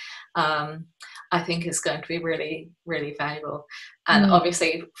you, I think is going to be really, really valuable. And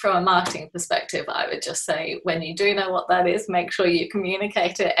obviously from a marketing perspective, I would just say, when you do know what that is, make sure you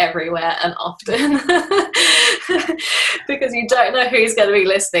communicate it everywhere and often, because you don't know who's going to be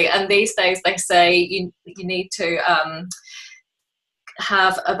listening. And these days they say you need to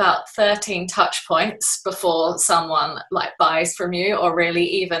have about 13 touch points before someone like buys from you or really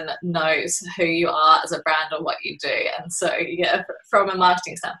even knows who you are as a brand or what you do. And so yeah, from a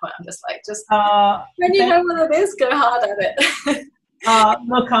marketing standpoint, I'm just like, when you know what it is, go hard at it.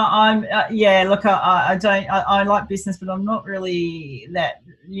 Look, I don't, I like business, but I'm not really that,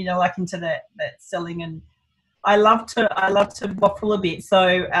 like into that selling, and I love to waffle a bit.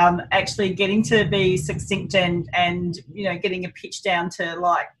 So actually getting to be succinct and getting a pitch down to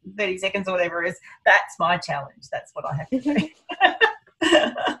like 30 seconds or whatever that's my challenge. That's what I have to do.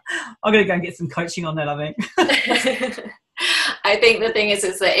 I'm going to go and get some coaching on that, I think. I think the thing is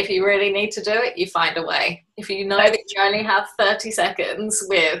that if you really need to do it, you find a way. If you know that you only have 30 seconds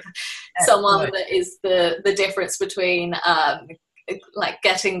with someone that is the difference between like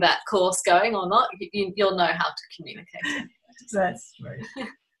getting that course going or not, you'll know how to communicate it. That's right.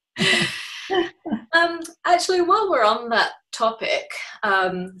 Actually, while we're on that topic,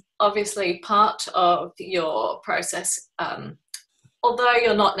 obviously part of your process, although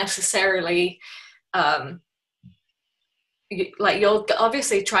you're not necessarily you're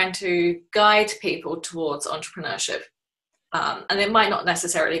obviously trying to guide people towards entrepreneurship, and it might not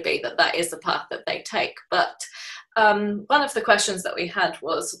necessarily be that is the path that they take, but one of the questions that we had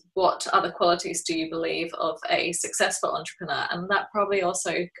was, what other qualities do you believe of a successful entrepreneur? And that probably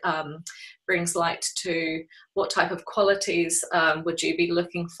also brings light to what type of qualities would you be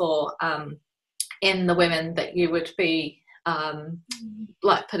looking for in the women that you would be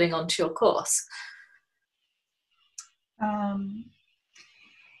like putting onto your course?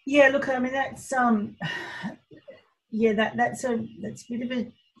 Yeah, look, I mean, that's that's a bit of a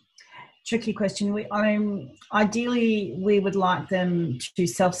tricky question. Ideally we would like them to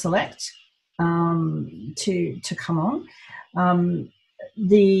self-select to come on.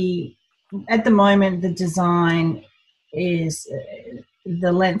 At the moment, the design is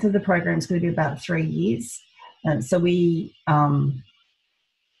the length of the program is going to be about 3 years. So we,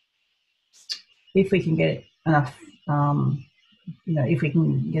 if we can get enough, if we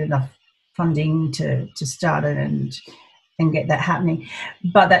can get enough funding to start it and get that happening,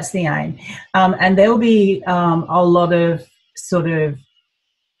 but that's the aim. And there will be a lot of sort of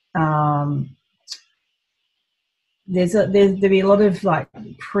there'll be a lot of like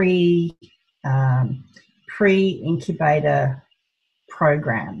pre-incubator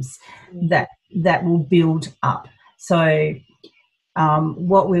programs that will build up. So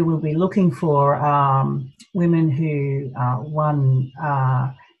what we will be looking for women who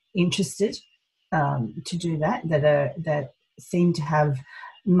are interested to do that seem to have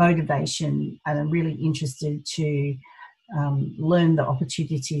motivation and are really interested to learn the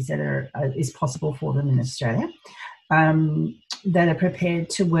opportunities that is possible for them in Australia, that are prepared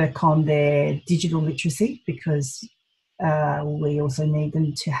to work on their digital literacy, because we also need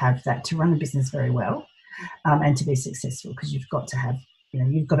them to have that to run a business very well and to be successful, because you've got to have,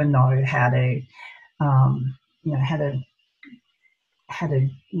 you've got to know how to, how to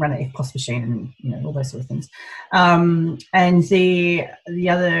run an EFTPOS machine and all those sort of things. And the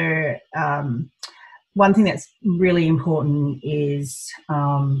other one thing that's really important is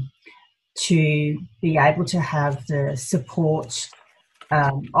to be able to have the support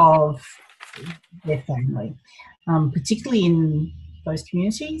of their family, particularly in those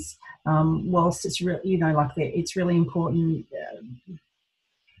communities. Whilst it's it's really important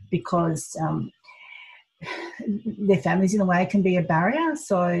because their families in a way can be a barrier.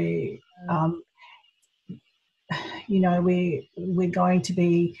 So we're going to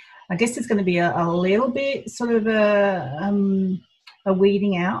be, I guess it's going to be a little bit sort of a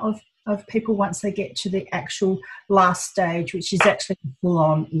weeding out of people once they get to the actual last stage, which is actually a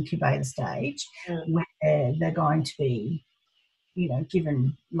full-on incubator stage, where they're going to be,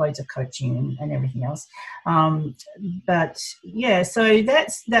 given loads of coaching and everything else. But yeah, so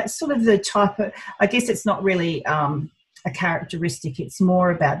that's sort of the type of, I guess it's not really a characteristic. It's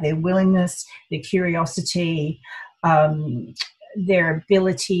more about their willingness, their curiosity, their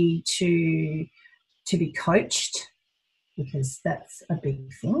ability to be coached, because that's a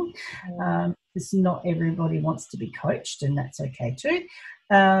big thing. Because not everybody wants to be coached, and that's okay too.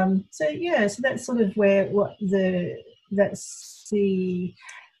 So that's sort of that's the,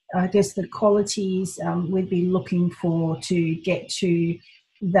 I guess, the qualities we'd be looking for to get to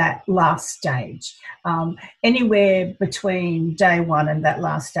that last stage. Anywhere between day one and that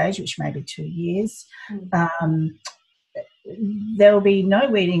last stage, which may be 2 years, there will be no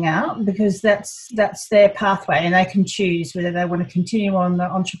weeding out, because that's their pathway, and they can choose whether they want to continue on the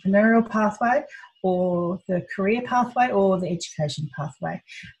entrepreneurial pathway or the career pathway or the education pathway.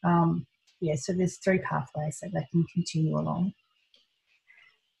 So there's 3 pathways that they can continue along.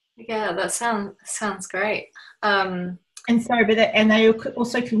 Yeah, that sounds great. And they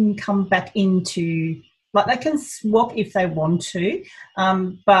also can come back into, like, they can swap if they want to,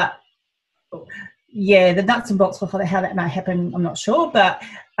 but yeah, the nuts and bolts of how that may happen, I'm not sure, but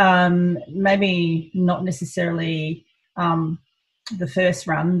maybe not necessarily the first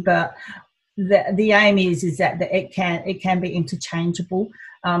run, but the aim is that it can be interchangeable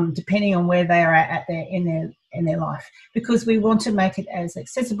depending on where they are at in their life, because we want to make it as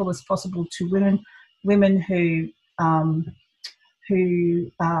accessible as possible to women who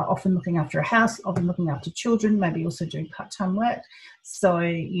are often looking after a house, often looking after children, maybe also doing part-time work. So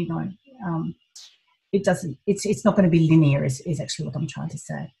it's not going to be linear is actually what I'm trying to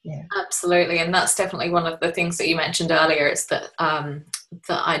say. Yeah, absolutely. And that's definitely one of the things that you mentioned earlier, is that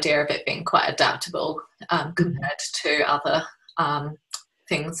the idea of it being quite adaptable compared to other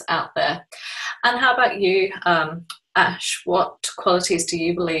things out there. And how about you, Ash? What qualities do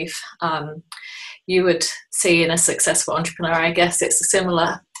you believe you would see in a successful entrepreneur? I guess it's a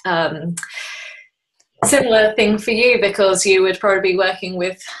similar thing for you, because you would probably be working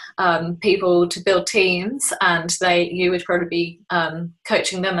with people to build teams, and you would probably be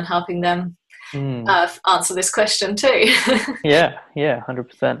coaching them and helping them answer this question too. Yeah,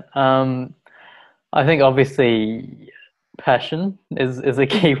 100%. I think obviously passion is a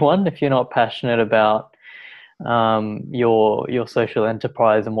key one. If you're not passionate about your social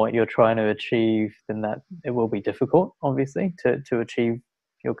enterprise and what you're trying to achieve, then that it will be difficult, obviously, to achieve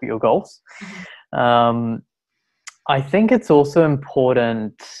your goals. I think it's also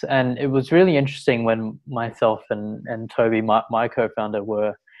important, and it was really interesting when myself and Toby, my co-founder,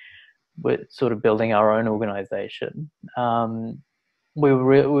 were sort of building our own organization. We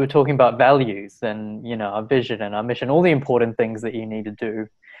were talking about values and, you know, our vision and our mission, all the important things that you need to do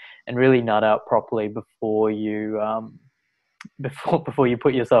and really nut out properly before you before you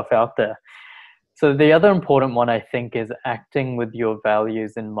put yourself out there. So the other important one, I think, is acting with your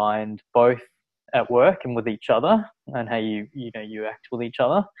values in mind, both at work and with each other, and how you act with each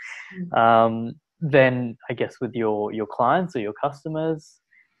other. Then I guess with your clients or your customers,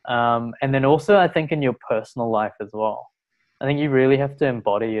 and then also I think in your personal life as well. I think you really have to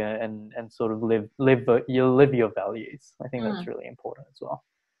embody and sort of live your values. I think that's really important as well.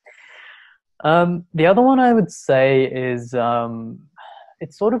 The other one I would say is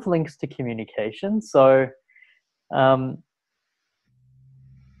it sort of links to communication. So well,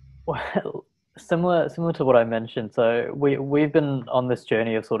 similar to what I mentioned. So we've been on this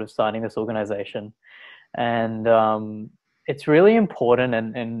journey of sort of starting this organization, and it's really important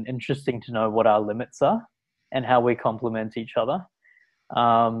and interesting to know what our limits are and how we complement each other.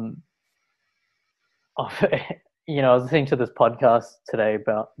 You know, I was listening to this podcast today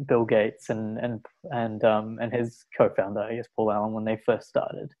about Bill Gates and his co-founder, I guess, Paul Allen, when they first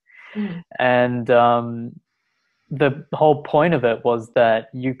started. And the whole point of it was that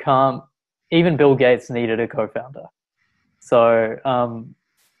you can't, even Bill Gates needed a co-founder. So,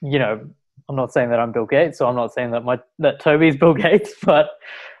 you know, I'm not saying that I'm Bill Gates, so I'm not saying that Toby's Bill Gates, but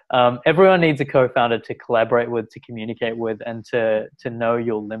everyone needs a co-founder to collaborate with, to communicate with, and to know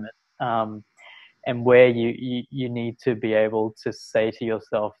your limit. And where you need to be able to say to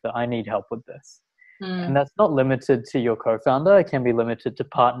yourself that I need help with this. And that's not limited to your co-founder. It can be limited to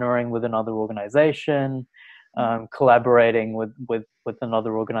partnering with another organization, collaborating with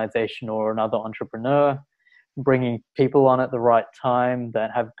another organization or another entrepreneur, bringing people on at the right time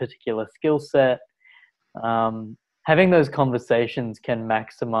that have a particular skill set. Having those conversations can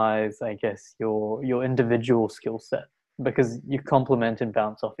maximize, I guess, your individual skill set, because you complement and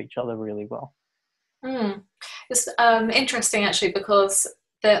bounce off each other really well. It's interesting, actually, because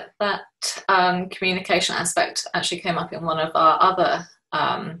that communication aspect actually came up in one of our other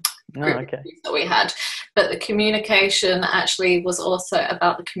groups that we had. But the communication actually was also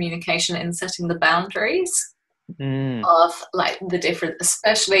about the communication in setting the boundaries of, like, the different,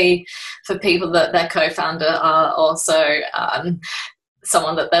 especially for people that their co-founder are also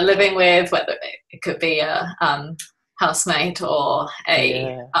someone that they're living with, whether it could be a housemate or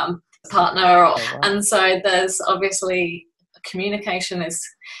a partner, and so there's obviously communication is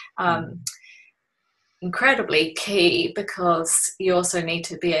incredibly key, because you also need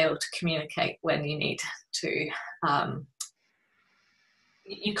to be able to communicate when you need to.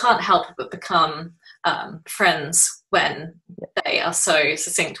 You can't help but become friends when they are so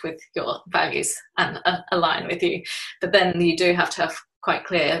succinct with your values and align with you, but then you do have to have quite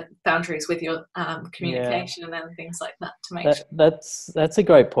clear boundaries with your communication and things like that to make sure. That's a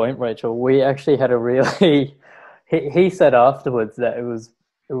great point, Rachel. We actually had a really he said afterwards that it was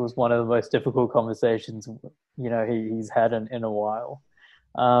one of the most difficult conversations, you know, he's had in a while,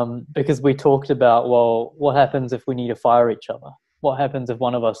 because we talked about, well, what happens if we need to fire each other? What happens if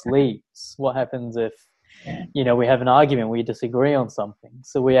one of us leaves? What happens if, you know, we have an argument, we disagree on something?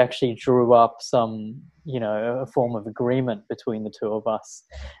 So we actually drew up some, you know, a form of agreement between the two of us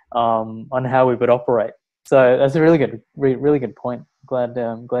on how we would operate. So that's a really good point. Glad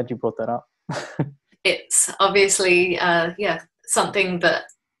you brought that up. It's obviously something that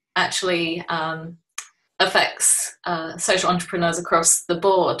actually affects social entrepreneurs across the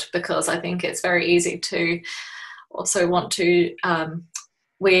board, because I think it's very easy to also want to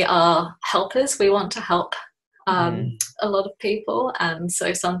we are helpers. We want to help a lot of people, and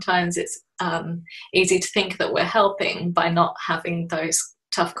so sometimes it's easy to think that we're helping by not having those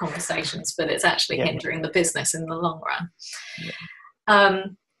tough conversations, but it's actually hindering the business in the long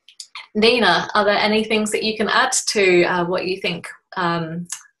run. Nina, are there any things that you can add to what you think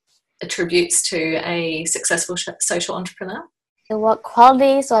attributes to a successful social entrepreneur? What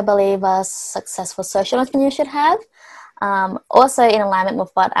qualities I believe a successful social entrepreneur should have? Also, in alignment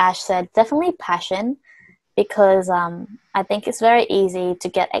with what Ash said, definitely passion, because I think it's very easy to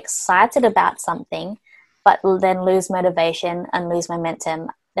get excited about something, but then lose motivation and lose momentum.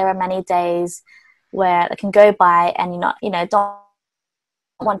 There are many days where it can go by and don't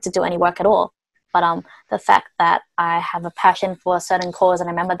want to do any work at all. But the fact that I have a passion for a certain cause, and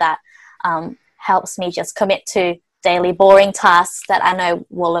I remember that helps me just commit to daily boring tasks that I know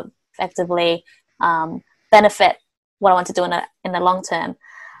will effectively benefit what I want to do in the long term.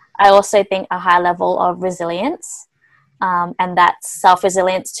 I also think a high level of resilience, and that's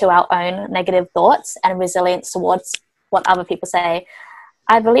self-resilience to our own negative thoughts and resilience towards what other people say.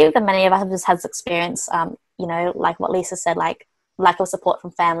 I believe that many of us has experienced, like what Lisa said, like lack of support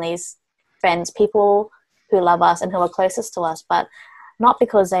from families, friends, people who love us and who are closest to us, but not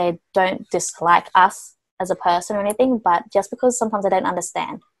because they don't dislike us as a person or anything, but just because sometimes they don't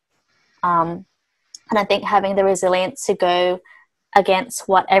understand. And I think having the resilience to go against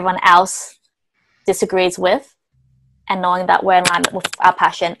what everyone else disagrees with, and knowing that we're in alignment with our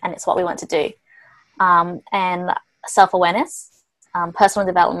passion and it's what we want to do. And self-awareness, personal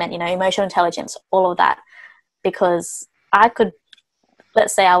development, emotional intelligence, all of that. Because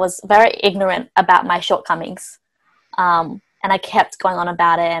let's say I was very ignorant about my shortcomings. And I kept going on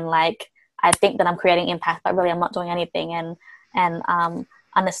about it, and like, I think that I'm creating impact, but really I'm not doing anything. And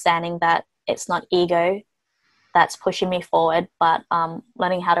understanding that it's not ego that's pushing me forward, but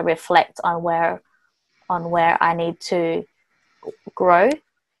learning how to reflect on where I need to grow,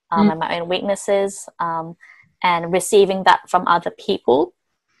 and my own weaknesses, and receiving that from other people,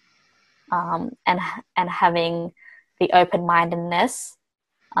 and having the open-mindedness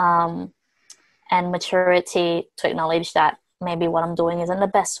and maturity to acknowledge that maybe what I'm doing isn't the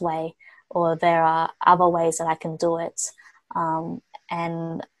best way, or there are other ways that I can do it,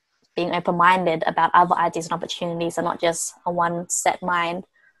 and being open-minded about other ideas and opportunities, and not just a one set mind,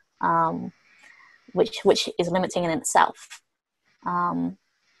 which is limiting in itself. And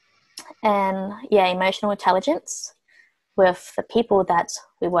emotional intelligence with the people that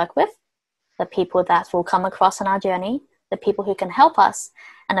we work with, the people that will come across on our journey, the people who can help us,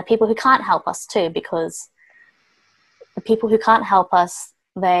 and the people who can't help us too, because the people who can't help us,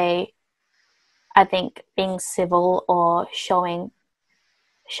 I think being civil or showing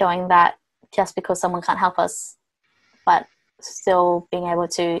that just because someone can't help us, but still being able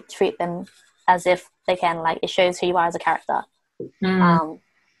to treat them as if they can, like, it shows who you are as a character. And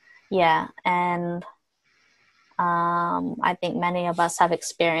I think many of us have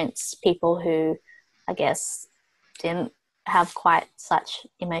experienced people who, I guess, didn't have quite such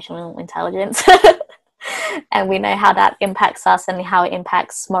emotional intelligence. And we know how that impacts us and how it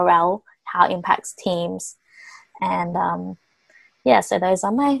impacts morale, how it impacts teams. And so those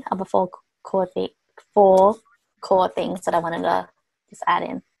are my other four core things that I wanted to just add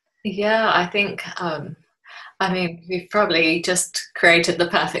in. Yeah, I think we've probably just created the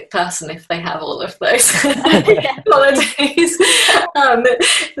perfect person if they have all of those qualities.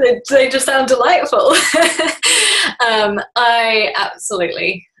 They just sound delightful. I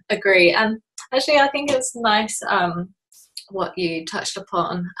absolutely agree. And actually, I think it's nice what you touched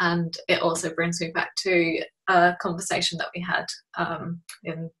upon, and it also brings me back to a conversation that we had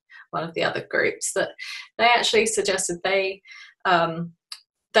in one of the other groups, that they actually suggested they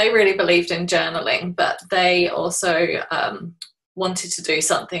really believed in journaling, but they also wanted to do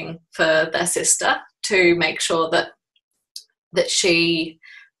something for their sister to make sure that she,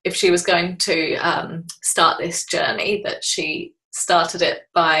 if she was going to start this journey, that she started it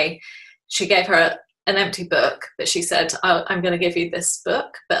by, she gave her an empty book, but she said, I'm going to give you this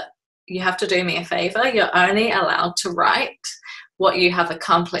book, but you have to do me a favor. You're only allowed to write what you have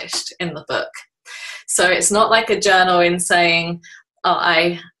accomplished in the book. So it's not like a journal in saying,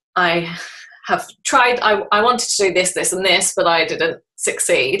 I have tried, I wanted to do this, this and this, but I didn't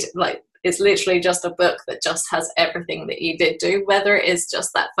succeed. Like, it's literally just a book that just has everything that you did do, whether it is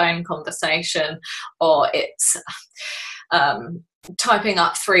just that phone conversation, or it's typing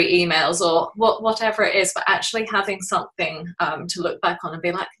up 3 emails, or whatever it is, but actually having something to look back on and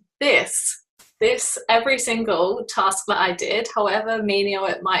be like, this, every single task that I did, however menial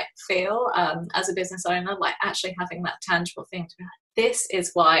it might feel as a business owner, like actually having that tangible thing to be like, this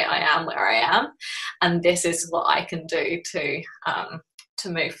is why I am where I am, and this is what I can do to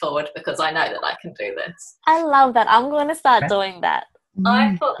move forward, because I know that I can do this. I love that. I'm going to start doing that.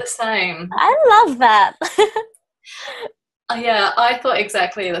 I thought the same. I love that. Yeah, I thought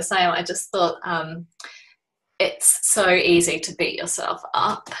exactly the same. I just thought it's so easy to beat yourself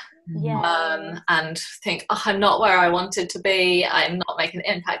up. And think, I'm not where I wanted to be, I'm not making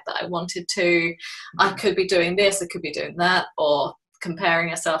the impact that I wanted to, I could be doing this, I could be doing that, or comparing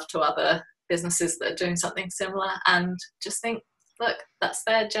yourself to other businesses that are doing something similar, and just think, look, that's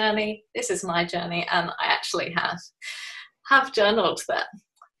their journey, this is my journey, and I actually have journaled that.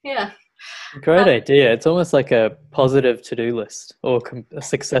 Yeah. Great idea. It's almost like a positive to-do list, or a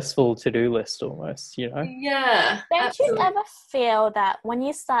successful to-do list almost, you know? Yeah, Don't absolutely. you ever feel that when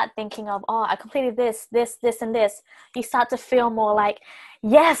you start thinking of, oh, I completed this, and this, you start to feel more like,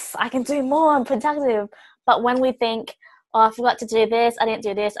 yes, I can do more, I'm productive. But when we think, oh, I forgot to do this, I didn't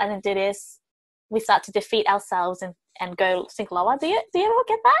do this, I didn't do this, we start to defeat ourselves and go sink lower. Do you ever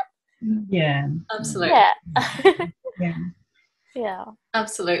get that? Yeah. Absolutely. Yeah. Yeah. Yeah.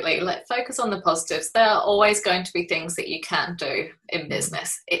 Absolutely. Like, focus on the positives. There are always going to be things that you can do in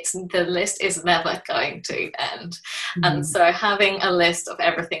business. The list is never going to end. And so having a list of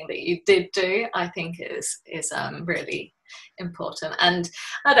everything that you did do, I think is really important. And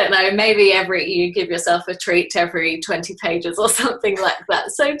I don't know, maybe you give yourself a treat every 20 pages or something like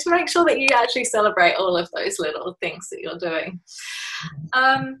that. So to make sure that you actually celebrate all of those little things that you're doing.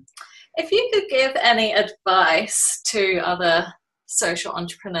 If you could give any advice to other social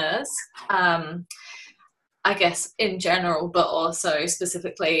entrepreneurs, I guess in general, but also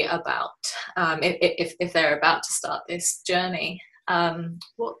specifically about if they're about to start this journey,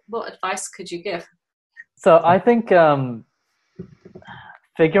 what advice could you give? So I think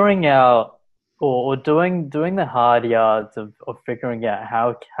figuring out or doing the hard yards of figuring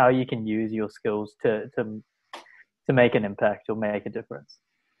out how you can use your skills to make an impact or make a difference.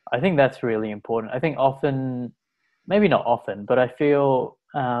 I think that's really important. I think often, maybe not often, but I feel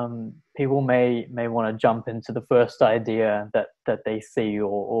people may want to jump into the first idea that they see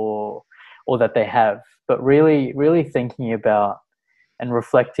or that they have, but really thinking about and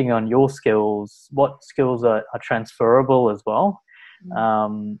reflecting on your skills, what skills are transferable as well.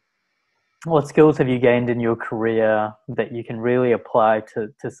 What skills have you gained in your career that you can really apply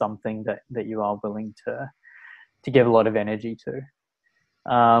to something that you are willing to give a lot of energy to?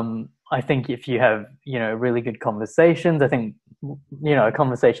 I think if you have, really good conversations, I think, a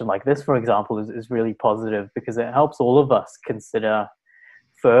conversation like this, for example, is really positive because it helps all of us consider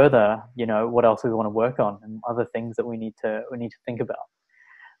further, what else we want to work on and other things that we need to think about.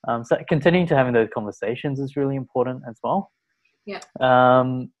 So continuing to having those conversations is really important as well. Yeah.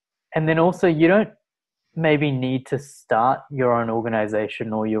 And then also you don't maybe need to start your own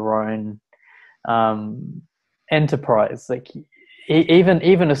organization or your own enterprise. Like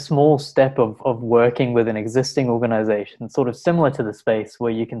even a small step of working with an existing organization, sort of similar to the space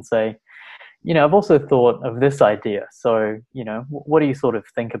where you can say, I've also thought of this idea. So, what do you sort of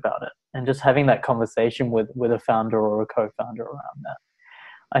think about it? And just having that conversation with a founder or a co-founder around that.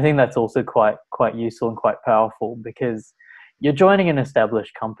 I think that's also quite useful and quite powerful because you're joining an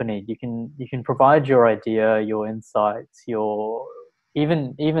established company. You can provide your idea, your insights, your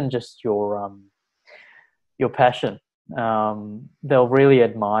even just your passion. They'll really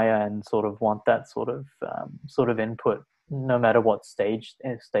admire and sort of want that sort of input, no matter what stage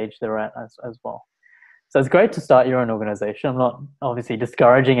they're at as well. So it's great to start your own organization. I'm not obviously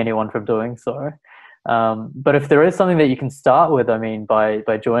discouraging anyone from doing so, but if there is something that you can start with, I mean, by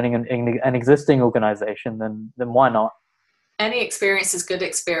joining an existing organization, then why not? Any experience is good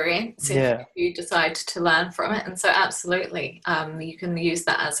experience if you decide to learn from it, and so absolutely, you can use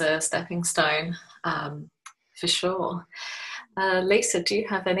that as a stepping stone. For sure. Lisa, do you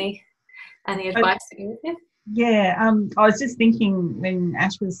have any advice that you would give? Yeah, I was just thinking when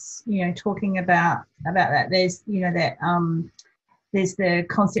Ash was, talking about that. There's, there's the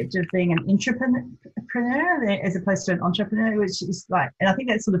concept of being an entrepreneur as opposed to an entrepreneur, which is like, and I think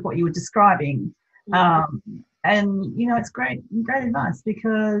that's sort of what you were describing. And it's great advice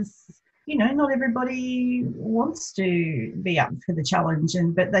because not everybody wants to be up for the challenge,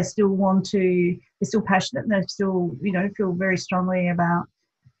 but they still they're still passionate and they still, feel very strongly about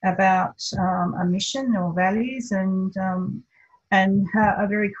a mission or values and are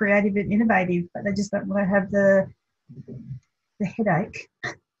very creative and innovative, but they just don't want to have the headache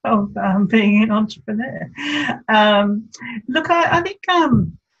of being an entrepreneur. Look, I think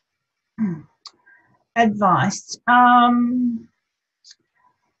advice.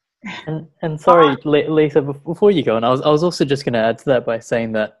 And sorry, Lisa, before you go, and I was also just going to add to that by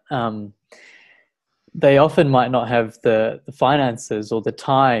saying that they often might not have the finances or the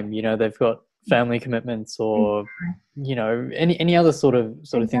time. They've got family commitments or any other sort of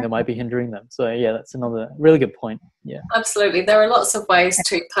thing that might be hindering them. So yeah, that's another really good point. Yeah, absolutely. There are lots of ways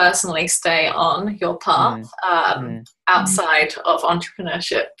to personally stay on your path outside of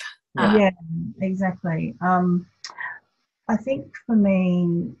entrepreneurship. Yeah, exactly. I think for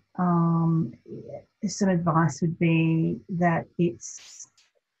me, some advice would be that it's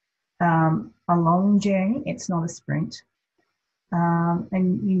a long journey. It's not a sprint. And,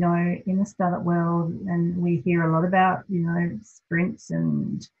 in the startup world, and we hear a lot about, sprints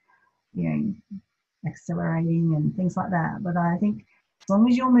and you know, accelerating and things like that. But I think as long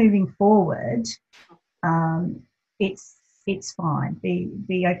as you're moving forward, it's fine.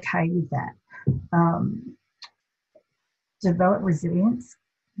 Be okay with that. Develop resilience,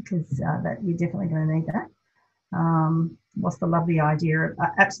 because that you're definitely going to need that. What's the lovely idea of, I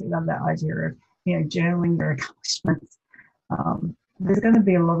absolutely love that idea of, you know, journaling your accomplishments. There's going to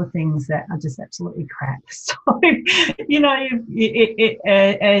be a lot of things that are just absolutely crap. So, you know,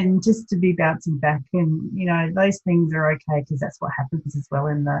 and just to be bouncing back, and, you know, those things are okay, because that's what happens as well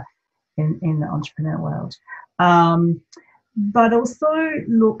in the entrepreneur world. But also,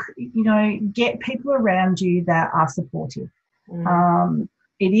 look, you know, get people around you that are supportive.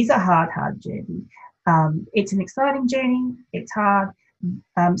 It is a hard journey. It's an exciting journey. It's hard.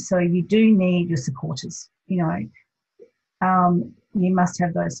 So you do need your supporters, you know. You must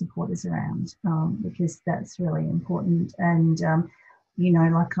have those supporters around, because that's really important. And, you know,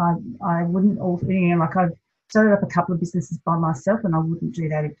 like I wouldn't, you know, like I've started up a couple of businesses by myself, and I wouldn't do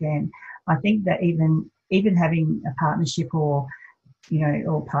that again. I think that even having a partnership, or, you know,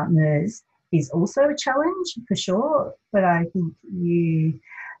 or partners, is also a challenge for sure. But I think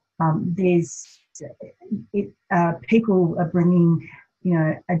people are bringing, you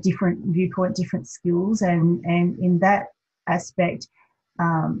know, a different viewpoint, different skills, and in that aspect,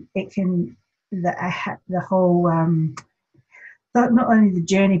 it can, the whole, not only the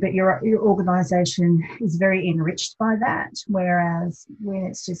journey, but your organisation is very enriched by that. Whereas when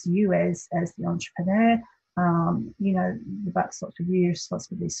it's just you as the entrepreneur, you know, the buck stops with you,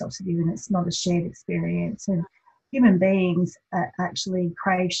 responsibility stops with you, and it's not a shared experience. And human beings actually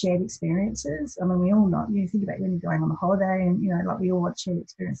crave shared experiences. I mean, we all know, you think about when you're going on a holiday, and, you know, like, we all want shared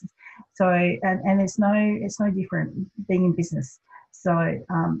experiences. So, and it's no different being in business. So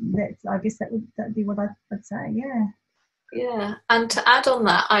I guess that'd be what I'd say. Yeah. Yeah, and to add on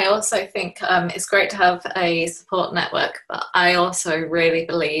that, I also think it's great to have a support network, but I also really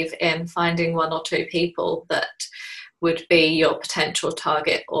believe in finding one or two people that would be your potential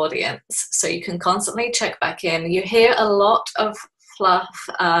target audience. So you can constantly check back in. You hear a lot of fluff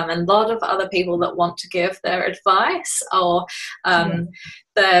and a lot of other people that want to give their advice, or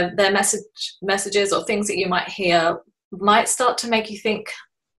their messages or things that you might hear might start to make you think,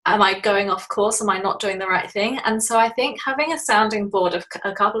 am I going off course? Am I not doing the right thing? And so I think having a sounding board of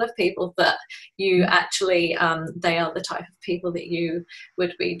a couple of people that you actually, they are the type of people that you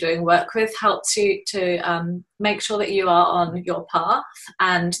would be doing work with, helps you to make sure that you are on your path,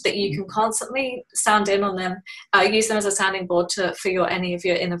 and that you can constantly sound in on them, use them as a sounding board for any of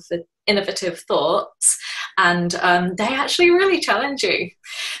your innovative thoughts. And they actually really challenge you.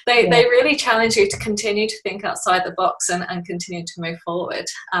 They really challenge you to continue to think outside the box and continue to move forward,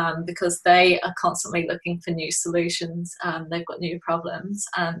 because they are constantly looking for new solutions. They've got new problems,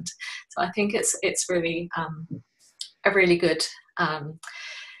 and so I think it's really a really good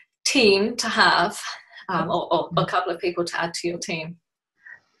team to have, or a couple of people to add to your team.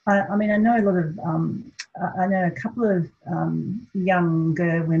 I mean, I know a lot of, I know a couple of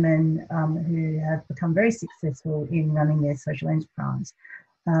younger women who have become very successful in running their social enterprise,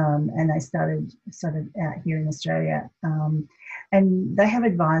 and they started out here in Australia, and they have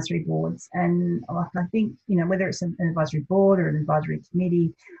advisory boards. And I think, you know, whether it's an advisory board or an advisory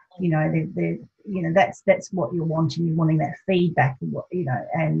committee, you know, you know, that's what you're wanting. You're wanting that feedback, you know,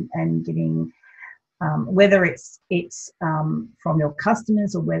 and getting. Whether it's from your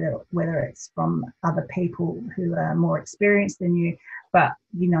customers, or whether it's from other people who are more experienced than you, but,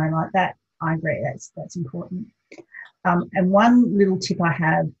 you know, like that, I agree, that's important. And one little tip I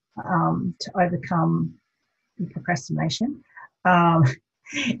have to overcome procrastination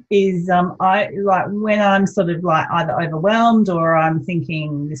is I like when I'm sort of like either overwhelmed, or I'm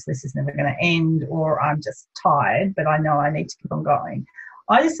thinking this is never going to end, or I'm just tired, but I know I need to keep on going.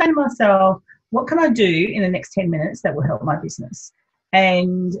 I just say to myself, what can I do in the next 10 minutes that will help my business?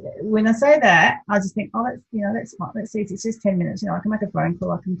 And when I say that, I just think, oh, that's fine. Let's see, it's just 10 minutes. You know, I can make a phone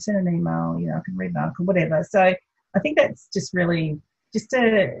call, I can send an email, you know, I can read an article, whatever. So I think that's just really just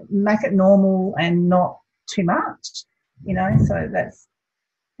to make it normal and not too much, you know. So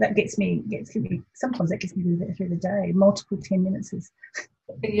that gets me. Sometimes that gets me through the day. Multiple 10 minutes is.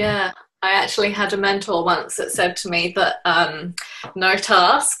 Yeah, I actually had a mentor once that said to me that no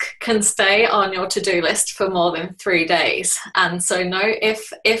task can stay on your to-do list for more than 3 days. And so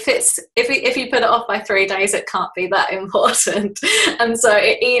if you put it off by 3 days, it can't be that important. And so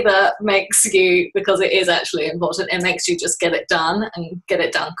it either makes you, because it is actually important, it makes you just get it done and get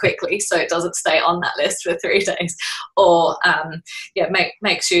it done quickly so it doesn't stay on that list for 3 days, or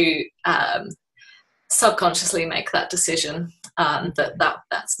makes you subconsciously make that decision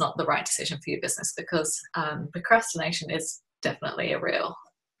that's not the right decision for your business, because procrastination is definitely a real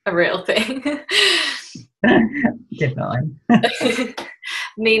thing. Definitely.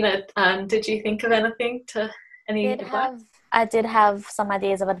 Nina, did you think of anything I did have some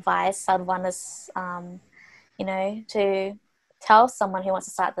ideas of advice. I'd want us, to tell someone who wants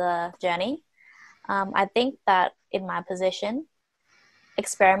to start the journey. I think that in my position,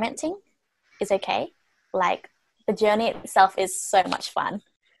 experimenting is okay. Like, the journey itself is so much fun.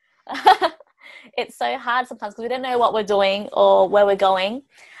 It's so hard sometimes because we don't know what we're doing or where we're going.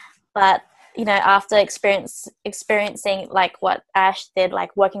 But, after experiencing like what Ash did,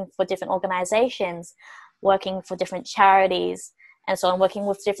 like working for different organizations, working for different charities, and so on, working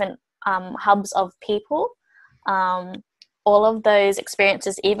with different hubs of people, all of those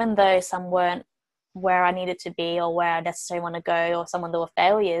experiences, even though some weren't where I needed to be or where I necessarily want to go, or some of them were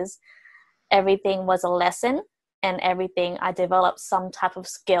failures, everything was a lesson, and everything I developed some type of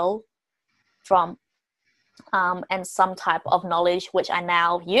skill from, and some type of knowledge which I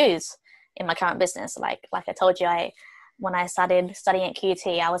now use in my current business. Like I told you, when I started studying at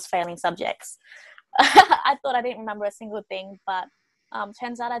QT, I was failing subjects. I thought I didn't remember a single thing, but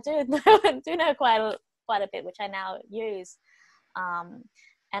turns out I do know quite a bit, which I now use. And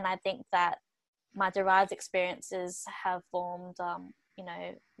I think that my derived experiences have formed,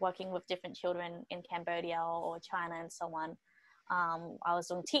 working with different children in Cambodia or China and so on. I was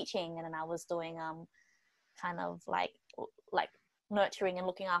doing teaching, and then I was doing kind of like nurturing and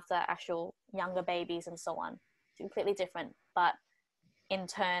looking after actual younger babies and so on. It's completely different, but in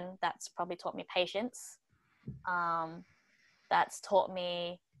turn, that's probably taught me patience. That's taught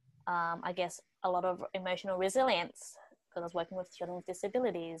me, I guess, a lot of emotional resilience, because I was working with children with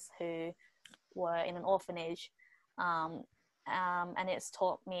disabilities who were in an orphanage. And it's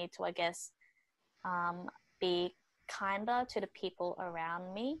taught me to, I guess, be kinder to the people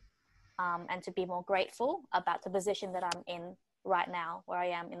around me, and to be more grateful about the position that I'm in right now, where I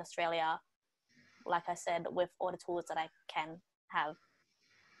am in Australia, like I said, with all the tools that I can have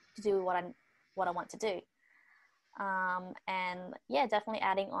to do what I want to do. And yeah, definitely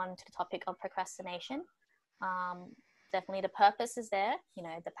adding on to the topic of procrastination, definitely the purpose is there,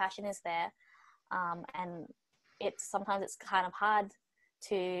 the passion is there, and sometimes it's kind of hard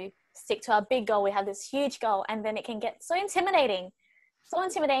to stick to our big goal. We have this huge goal, and then it can get so intimidating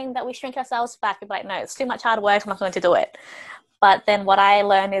that we shrink ourselves back and be like, no, it's too much hard work, I'm not going to do it. But then what I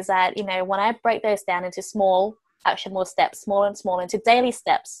learned is that, when I break those down into small actionable steps, small and small, into daily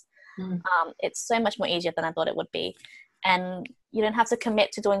steps, it's so much more easier than I thought it would be. And you don't have to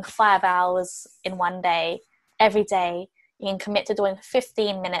commit to doing 5 hours in one day, every day. You can commit to doing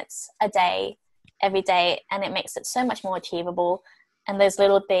 15 minutes a day, every day, and it makes it so much more achievable. And those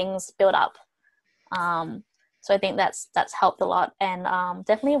little things build up. So I think that's helped a lot. And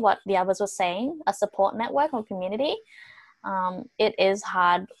definitely what the others were saying, a support network or community. It is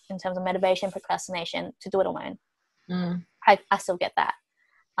hard in terms of motivation, procrastination, to do it alone. I still get that.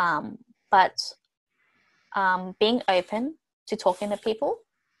 But being open to talking to people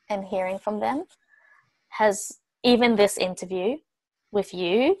and hearing from them has, even this interview with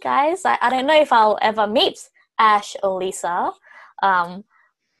you guys, I don't know if I'll ever meet Ash or Lisa,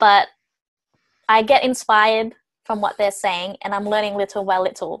 but I get inspired from what they're saying, and I'm learning little by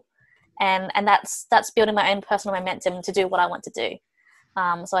little, and that's building my own personal momentum to do what I want to do.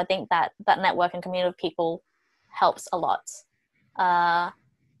 So I think that network and community of people helps a lot.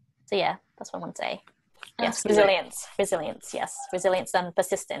 So yeah, that's what I want to say. Yes, resilience, yes, resilience and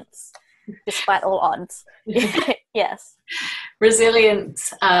persistence, despite all odds. Yes,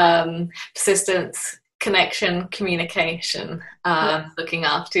 resilience, persistence, connection, communication, looking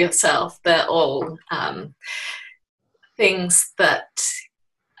after yourself. They're all things that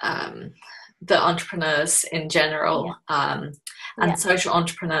the entrepreneurs in general, and social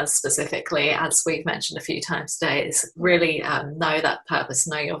entrepreneurs specifically, as we've mentioned a few times today, is really know that purpose,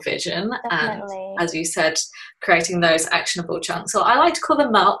 know your vision. Definitely. And as you said, creating those actionable chunks, or I like to call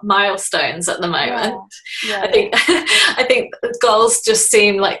them milestones at the moment. I think goals just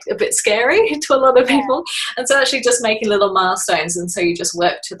seem like a bit scary to a lot of people, and so actually just making little milestones, and so you just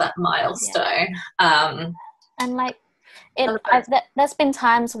work to that milestone. And like there's been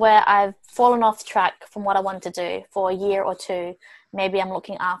times where I've fallen off track from what I wanted to do for a year or two. Maybe I'm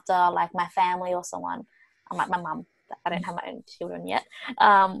looking after like my family or someone. I'm like my mum. I don't have my own children yet.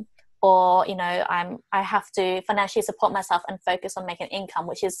 Or I have to financially support myself and focus on making income,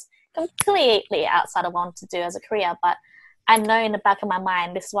 which is completely outside of what I want to do as a career. But I know in the back of my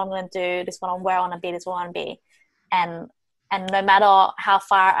mind, this is what I'm going to do. This is where I want to be. This is what I want to be. And no matter how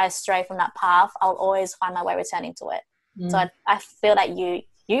far I stray from that path, I'll always find my way returning to it. So I feel that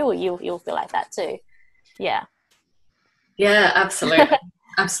you'll feel like that too. Yeah. Yeah, absolutely.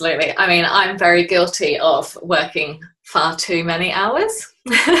 Absolutely. I mean, I'm very guilty of working far too many hours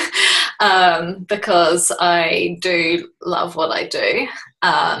because I do love what I do.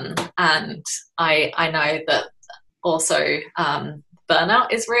 And I know that also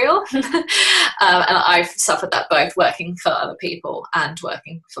burnout is real. And I've suffered that both working for other people and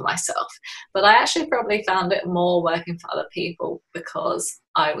working for myself. But I actually probably found it more working for other people because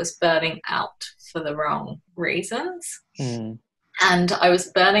I was burning out for the wrong reasons. And I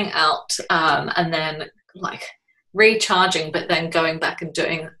was burning out and then like recharging, but then going back and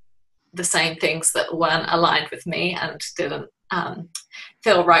doing the same things that weren't aligned with me and didn't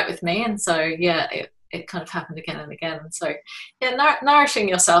feel right with me. And so, yeah, it kind of happened again and again. And so, yeah, nourishing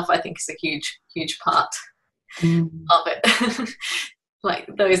yourself, I think, is a huge, huge part of it. Like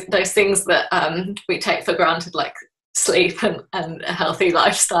those things that we take for granted, like sleep and a healthy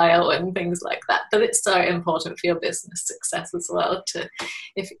lifestyle and things like that. But it's so important for your business success as well. To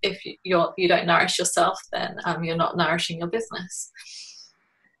if you don't nourish yourself, then you're not nourishing your business.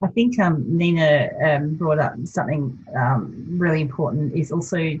 I think Nina brought up something really important, is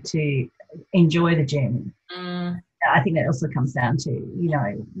also to enjoy the journey. I think that also comes down to, you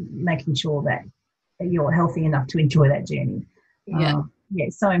know, making sure that you're healthy enough to enjoy that journey. Yeah,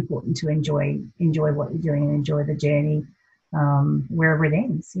 it's so important to enjoy what you're doing and enjoy the journey wherever it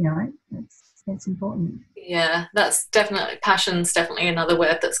ends. You know, it's important. Yeah, that's definitely, passion's definitely another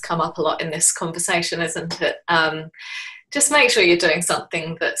word that's come up a lot in this conversation, isn't it? Just make sure you're doing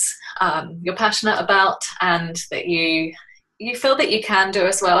something that's you're passionate about and that you feel that you can do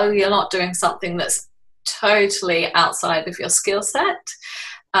as well. You're not doing something that's totally outside of your skill set,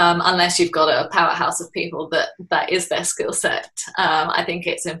 unless you've got a powerhouse of people that is their skill set. I think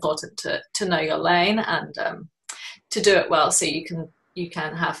it's important to know your lane and to do it well, so you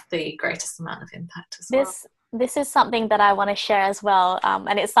can have the greatest amount of impact as well. This is something that I want to share as well,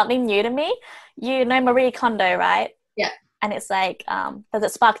 and it's something new to me. You know Marie Kondo, right? Yeah. And it's like, does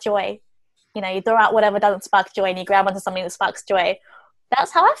it spark joy? You know, you throw out whatever doesn't spark joy and you grab onto something that sparks joy.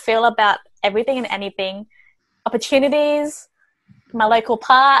 That's how I feel about everything and anything. Opportunities, my local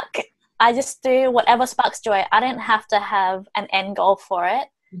park, I just do whatever sparks joy. I don't have to have an end goal for it.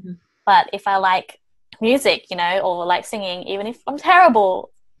 But if I like music, you know, or like singing, even if I'm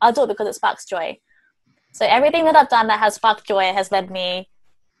terrible, I'll do it because it sparks joy. So everything that I've done that has sparked joy has led me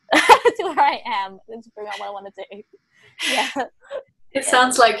to where I am, to bring out what I want to do. Yeah. It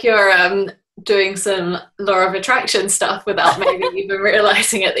sounds like you're doing some law of attraction stuff without maybe even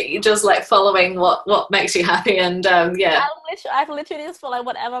realizing it, that you're just like following what makes you happy. And yeah, I've literally just followed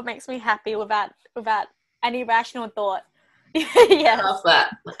whatever makes me happy without any rational thought. Yes. I love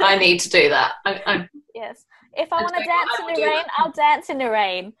that. I need to do that. Yes. If I want to dance in the rain, I'll dance in the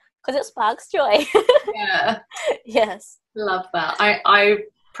rain because it sparks joy. Yeah. Yes. Love that. I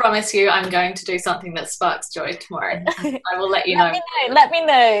promise you I'm going to do something that sparks joy tomorrow. I will let you know. Let me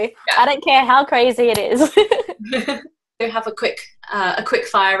know. Yeah. I don't care how crazy it is. We have a quick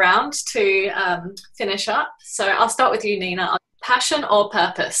fire round to finish up. So I'll start with you, Nina. Passion or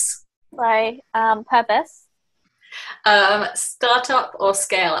purpose? Sorry, purpose. Startup or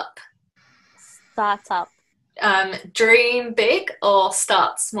scale up? Startup. Dream big or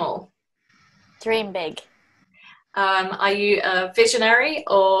start small? Dream big. Are you a visionary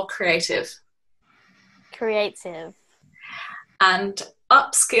or creative? Creative. And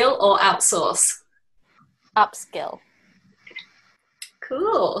upskill or outsource? Upskill.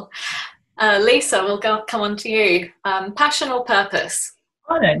 Cool. Lisa, we'll come on to you. Passion or purpose?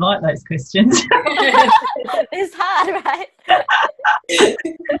 I don't like those questions. It's hard, right?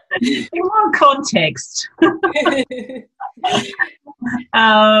 In what context?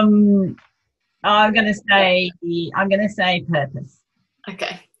 I'm going to say purpose.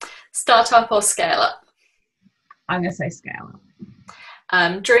 Okay. Startup or scale up? I'm going to say scale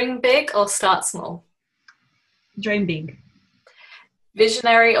up. Dream big or start small? Dream big.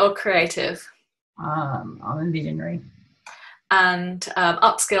 Visionary or creative? I'm a visionary. And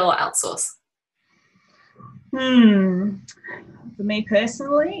upskill or outsource? For me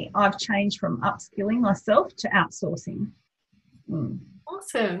personally, I've changed from upskilling myself to outsourcing.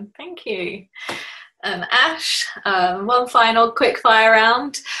 Awesome, thank you. Ash, one final quick fire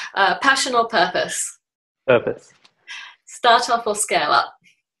round. Passion or purpose? Purpose. Startup or scale up?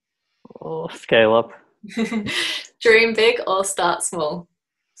 Oh, scale up. Dream big or start small?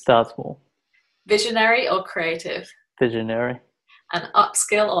 Start small. Visionary or creative? Visionary. And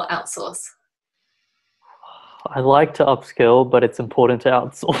upskill or outsource? I like to upskill, but it's important to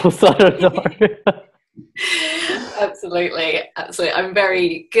outsource. I don't know. Absolutely, absolutely. I'm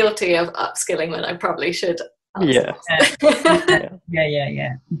very guilty of upskilling when I probably should. Yeah.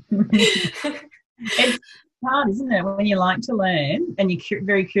 Yeah. It's hard, isn't it, when you like to learn and you're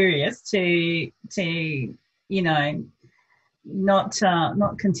very curious to not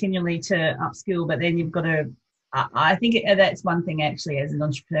continually to upskill, but then you've got to. I think that's one thing actually as an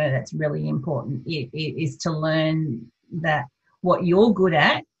entrepreneur that's really important is to learn that what you're good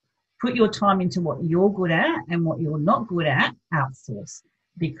at, put your time into what you're good at, and what you're not good at, outsource.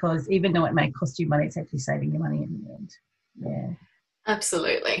 Because even though it may cost you money, it's actually saving you money in the end. Yeah.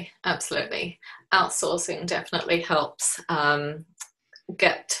 Absolutely. Outsourcing definitely helps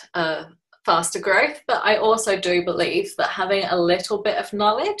get faster growth, but I also do believe that having a little bit of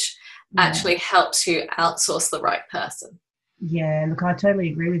knowledge actually helps you outsource the right person. Yeah, look, I totally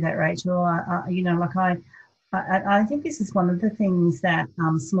agree with that, Rachel. I think this is one of the things that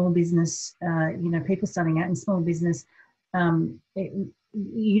small business, people starting out in small business,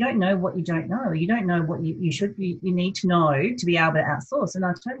 you don't know what you don't know. You don't know what you need to know to be able to outsource. And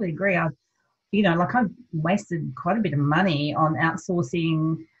I totally agree. I've wasted quite a bit of money on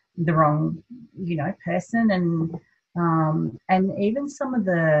outsourcing the wrong, person, and even some of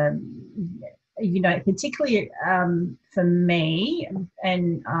the, particularly for me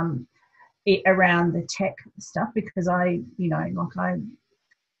and around the tech stuff, because I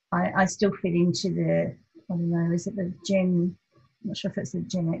still fit into the, I don't know, is it the Gen? I'm not sure if it's the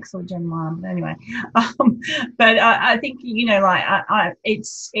Gen X or Gen Y, but anyway. But I think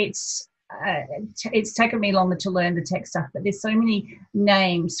it's taken me longer to learn the tech stuff. But there's so many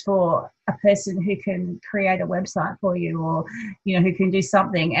names for a person who can create a website for you, or who can do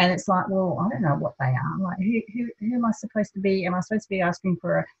something, and it's like, well, I don't know what they are. Like, who am I supposed to be? Am I supposed to be asking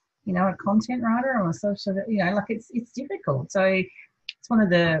for a content writer or a social? It's difficult. So it's one of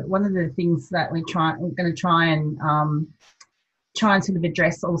the things that we're going to try and sort of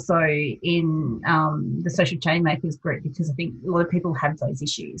address also in the social chain makers group, because I think a lot of people have those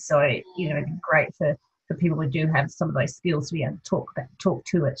issues. So it'd be great for people who do have some of those skills to be able to talk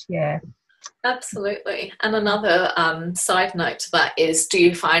to it. Yeah. Absolutely. And another side note to that is, do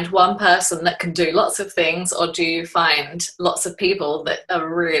you find one person that can do lots of things, or do you find lots of people that are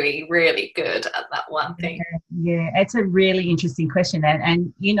really, really good at that one thing? Yeah, it's a really interesting question.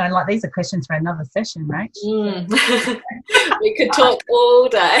 And these are questions for another session, right? We could talk all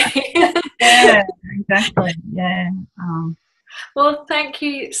day. Yeah, exactly. Yeah. Well, thank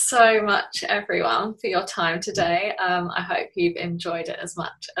you so much, everyone, for your time today. I hope you've enjoyed it as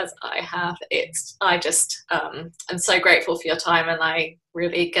much as I have. I just am so grateful for your time, and I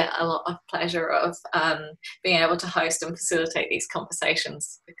really get a lot of pleasure of being able to host and facilitate these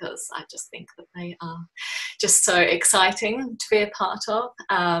conversations, because I just think that they are just so exciting to be a part of.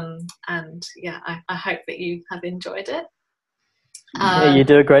 And yeah, I hope that you have enjoyed it. Yeah, you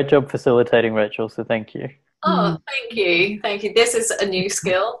do a great job facilitating, Rachel, so thank you. Oh, thank you. This is a new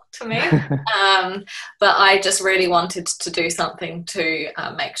skill to me, but I just really wanted to do something to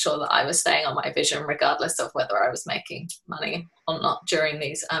make sure that I was staying on my vision, regardless of whether I was making money or not during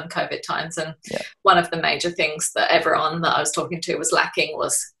these COVID times. And one of the major things that everyone that I was talking to was lacking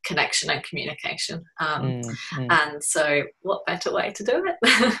was connection and communication. And so what better way to do it?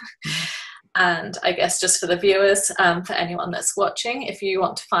 And I guess just for the viewers, for anyone that's watching, if you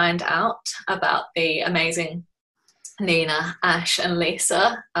want to find out about the amazing Nina, Ash and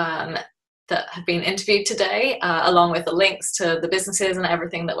Lisa that have been interviewed today, along with the links to the businesses and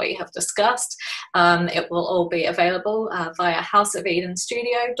everything that we have discussed, it will all be available via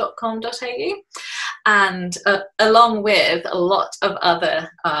houseofedenstudio.com.au, and along with a lot of other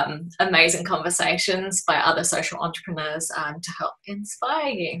amazing conversations by other social entrepreneurs to help inspire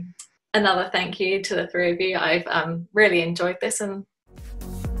you. Another thank you to the three of you. I've really enjoyed this, and